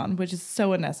living room on, which is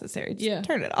so unnecessary. Just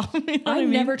turn it off. You know what I I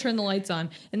mean? never turn the lights on.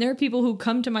 And there are people who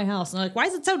come to my house and they're like, why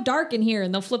is it so dark in here?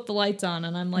 And they'll flip the lights on.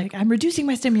 And I'm like, I'm reducing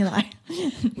my stimuli.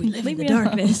 we live in the me alone.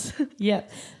 darkness. Yeah.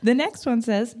 The next one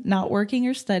says not working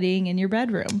or studying in your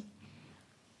bedroom.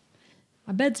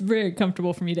 My bed's very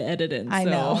comfortable for me to edit in. I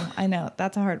know.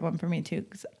 That's a hard one for me too.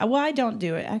 Well, I don't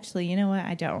do it. Actually, you know what?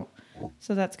 I don't.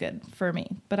 So that's good for me.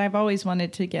 But I've always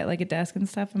wanted to get like a desk and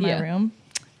stuff in my room.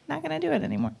 Not going to do it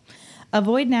anymore.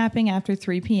 Avoid napping after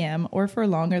 3 p.m. or for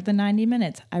longer than 90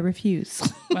 minutes. I refuse.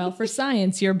 Well, for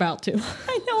science, you're about to.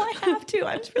 I know I have to.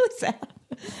 I'm just really sad.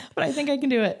 But I think I can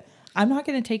do it. I'm not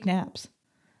going to take naps.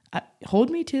 Hold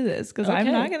me to this because I'm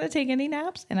Okay. not going to take any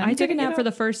naps. And I took a nap for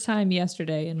the first time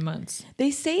yesterday in months.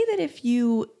 They say that if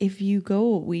you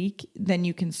go a week, then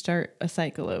you can start a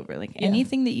cycle over. Like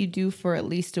anything that you do for at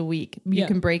least a week, you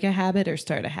can break a habit or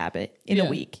start a habit in a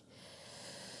week.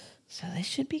 So this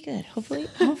should be good. Hopefully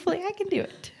I can do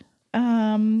it.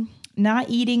 Not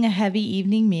eating a heavy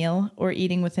evening meal or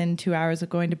eating within 2 hours of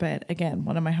going to bed. Again,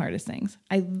 one of my hardest things.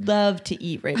 I love to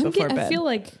eat before bed. I feel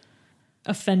like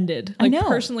offended. I Like know.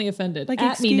 personally offended. Like,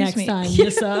 At me excuse next me. time,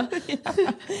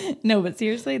 Yissa. No, but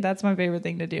seriously, that's my favorite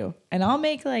thing to do. And I'll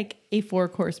make like a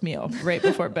 4-course meal right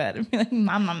before bed. And be like,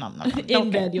 nom, nom, nom, nom. In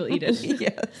bed, you'll eat it.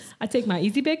 Yes. I take my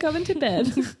Easy Bake Oven to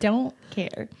bed. Don't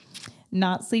care.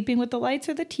 Not sleeping with the lights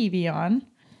or the TV on.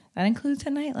 That includes a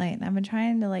nightlight. And I've been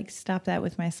trying to like stop that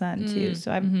with my son too.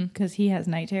 So because he has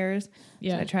night terrors.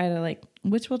 Yeah. So I try to like,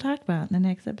 which we'll talk about in the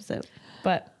next episode.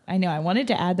 But I know I wanted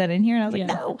to add that in here and I was like,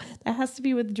 no, that has to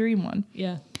be with the dream one.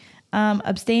 Yeah.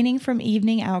 Abstaining from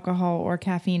evening alcohol or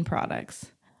caffeine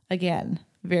products. Again,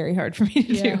 very hard for me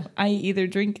to do. I either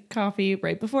drink coffee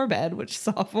right before bed, which is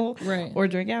awful, Right. or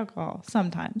drink alcohol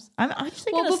sometimes. I'm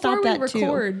actually Well, going to stop before we that too.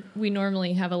 record, we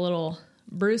normally have a little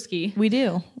brewski We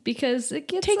do. because it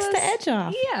gets Takes us- the edge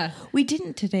off. Yeah. We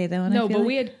didn't today though. And I No, feel but like-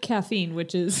 we had caffeine,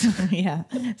 which is yeah.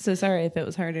 So sorry if it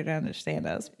was harder to understand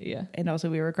us. Yeah. And also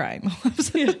we were crying.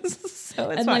 So it's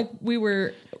and fine.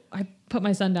 like I put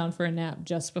my son down for a nap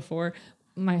just before.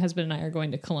 My husband and I are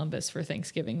going to Columbus for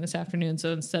Thanksgiving this afternoon.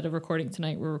 So instead of recording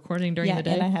tonight, we're recording during the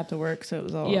day. And I have to work, so it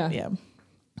was all Yeah.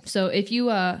 So if you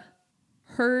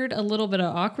heard a little bit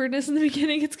of awkwardness in the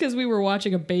beginning, it's because we were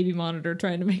watching a baby monitor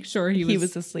trying to make sure he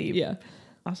was asleep. Yeah.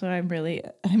 Also,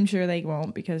 I'm sure they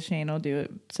won't because Shane will do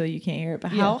it so you can't hear it.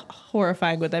 But how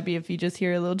horrifying would that be if you just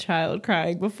hear a little child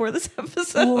crying before this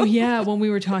episode? Oh, yeah. When we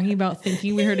were talking about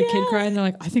thinking we heard a kid cry, and they're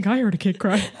like, I think I heard a kid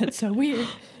cry. That's so weird.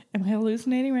 Am I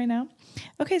hallucinating right now?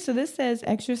 Okay, so this says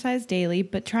exercise daily,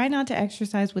 but try not to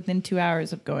exercise within 2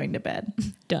 hours of going to bed.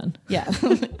 Done. Yeah,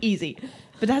 easy.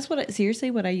 But that's what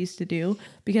I used to do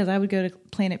because I would go to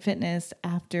Planet Fitness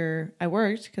after I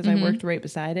worked because I worked right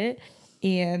beside it.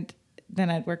 And then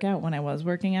I'd work out when I was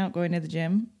working out, going to the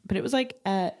gym. But it was like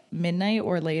at midnight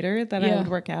or later that I would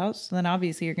work out. So then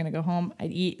obviously you're going to go home,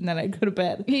 I'd eat, and then I'd go to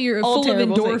bed. You're All full of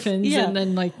terrible endorphins, things. Yeah. and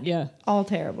then All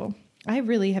terrible. I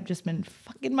really have just been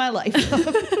fucking my life.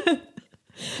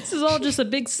 This is all just a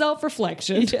big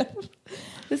self-reflection.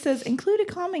 This says, include a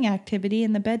calming activity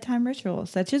in the bedtime ritual,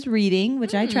 such as reading,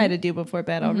 which I try to do before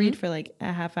bed. I'll read for like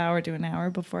a half hour to an hour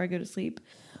before I go to sleep,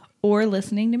 or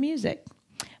listening to music.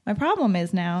 My problem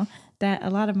is now that a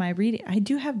lot of my reading, I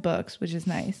do have books, which is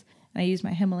nice. And I use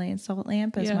my Himalayan salt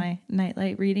lamp as my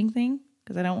nightlight reading thing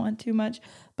because I don't want too much.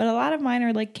 But a lot of mine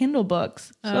are like Kindle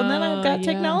books. So then I've got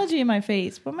technology in my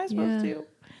face. What am I supposed to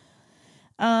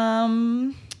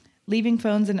do? Leaving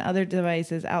phones and other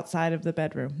devices outside of the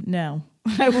bedroom. No,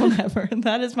 I will never.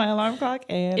 That is my alarm clock.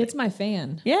 And It's my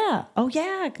fan. yeah. Oh,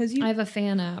 yeah. Because I have a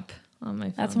fan app on my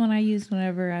phone. that's one I used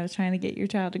whenever I was trying to get your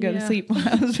child to go to sleep when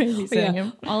I was babysitting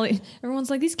him. Ollie, everyone's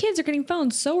like, these kids are getting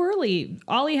phones so early.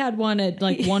 Ollie had one at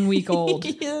like 1 week old.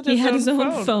 He had his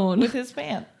own phone with his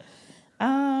fan.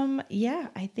 Yeah,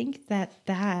 I think that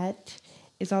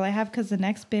is all I have because the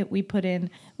next bit we put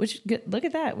in, which look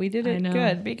at that, we did it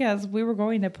good because we were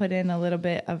going to put in a little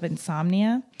bit of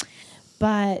insomnia,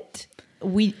 but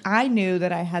I knew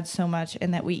that I had so much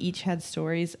and that we each had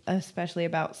stories, especially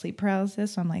about sleep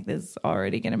paralysis. So I'm like, this is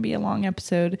already going to be a long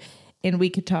episode and we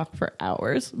could talk for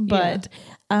hours. But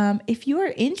if you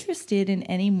are interested in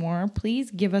any more,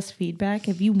 please give us feedback.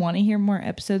 If you want to hear more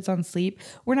episodes on sleep,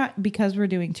 because we're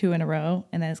doing 2 in a row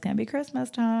and then it's going to be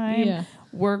Christmas time. Yeah.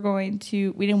 We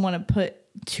didn't want to put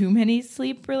too many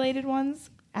sleep related ones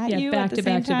at you back at the to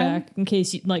same back time. to back in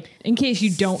case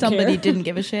you don't Somebody care. didn't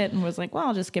give a shit and was like, well,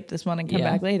 I'll just skip this one and come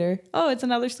back later. Oh, it's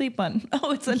another sleep one.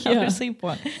 Oh, it's another sleep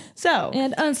one. So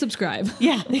and unsubscribe.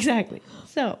 Yeah, exactly.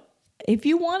 So if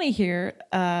you want to hear,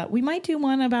 we might do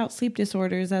one about sleep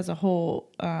disorders as a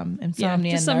whole,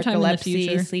 insomnia,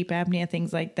 narcolepsy, sleep apnea,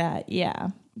 things like that. Yeah.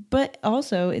 But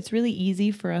also, it's really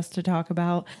easy for us to talk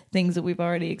about things that we've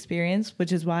already experienced,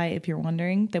 which is why, if you're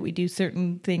wondering that we do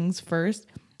certain things first,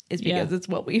 is because it's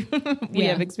what we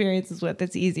have experiences with.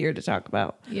 It's easier to talk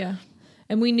about. Yeah.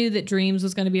 And we knew that dreams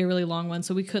was going to be a really long one,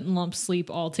 so we couldn't lump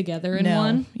sleep all together in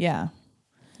one. Yeah.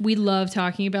 We love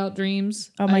talking about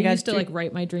dreams. Oh my God. I used to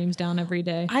write my dreams down every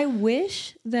day. I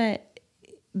wish that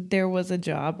there was a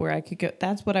job where I could go.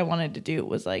 That's what I wanted to do,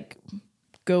 was like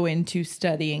go into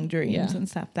studying dreams and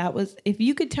stuff. That was, if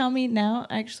you could tell me now,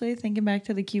 actually thinking back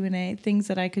to the Q&A, things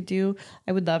that I could do,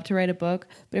 I would love to write a book.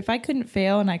 But if I couldn't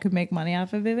fail and I could make money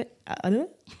off of it, I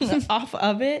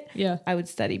would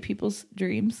study people's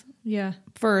dreams. Yeah.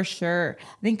 For sure.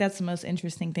 I think that's the most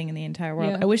interesting thing in the entire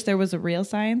world. I wish there was a real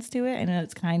science to it. I know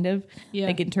it's kind of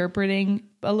like interpreting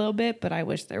a little bit, but I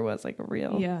wish there was like a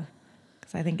real. Yeah.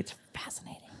 Because I think it's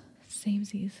fascinating.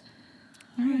 Samesies.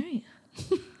 All right.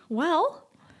 Well,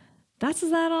 that's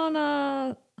that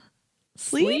on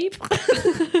sleep. That's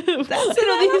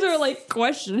it. These are like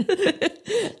questions.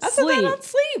 That's sleep. On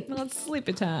sleep. On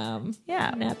sleepy time.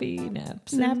 Yeah. Nappy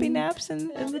naps. Nappy naps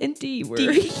and the D word.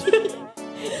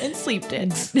 And sleep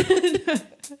dicks.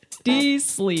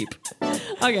 D-sleep.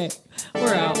 Okay,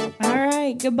 we're out. All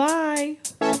right, goodbye.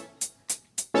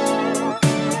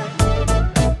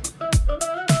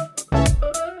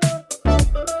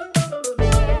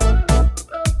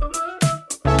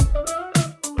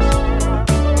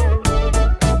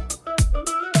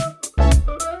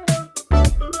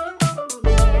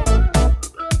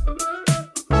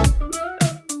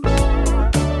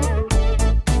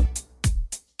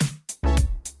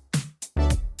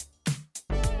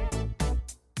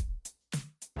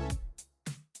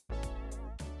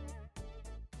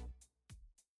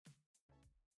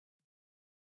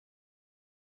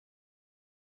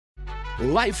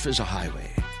 Life is a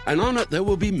highway, and on it there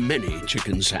will be many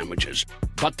chicken sandwiches.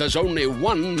 But there's only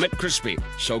one McCrispy.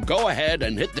 So go ahead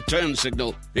and hit the turn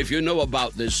signal if you know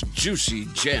about this juicy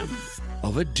gem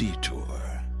of a detour.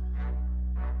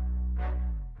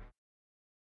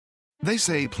 They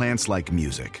say plants like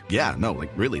music. Yeah, no,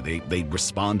 like really, they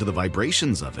respond to the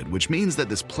vibrations of it, which means that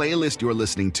this playlist you're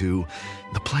listening to,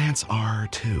 the plants are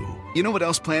too. You know what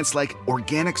else plants like?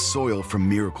 Organic soil from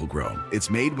Miracle-Gro.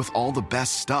 It's made with all the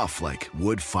best stuff like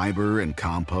wood fiber and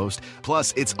compost.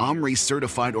 Plus, it's OMRI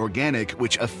certified organic,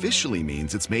 which officially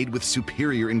means it's made with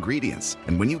superior ingredients.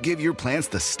 And when you give your plants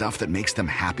the stuff that makes them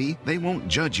happy, they won't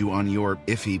judge you on your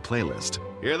iffy playlist.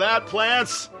 Hear that,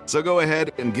 plants? So go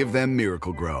ahead and give them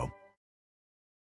Miracle-Gro.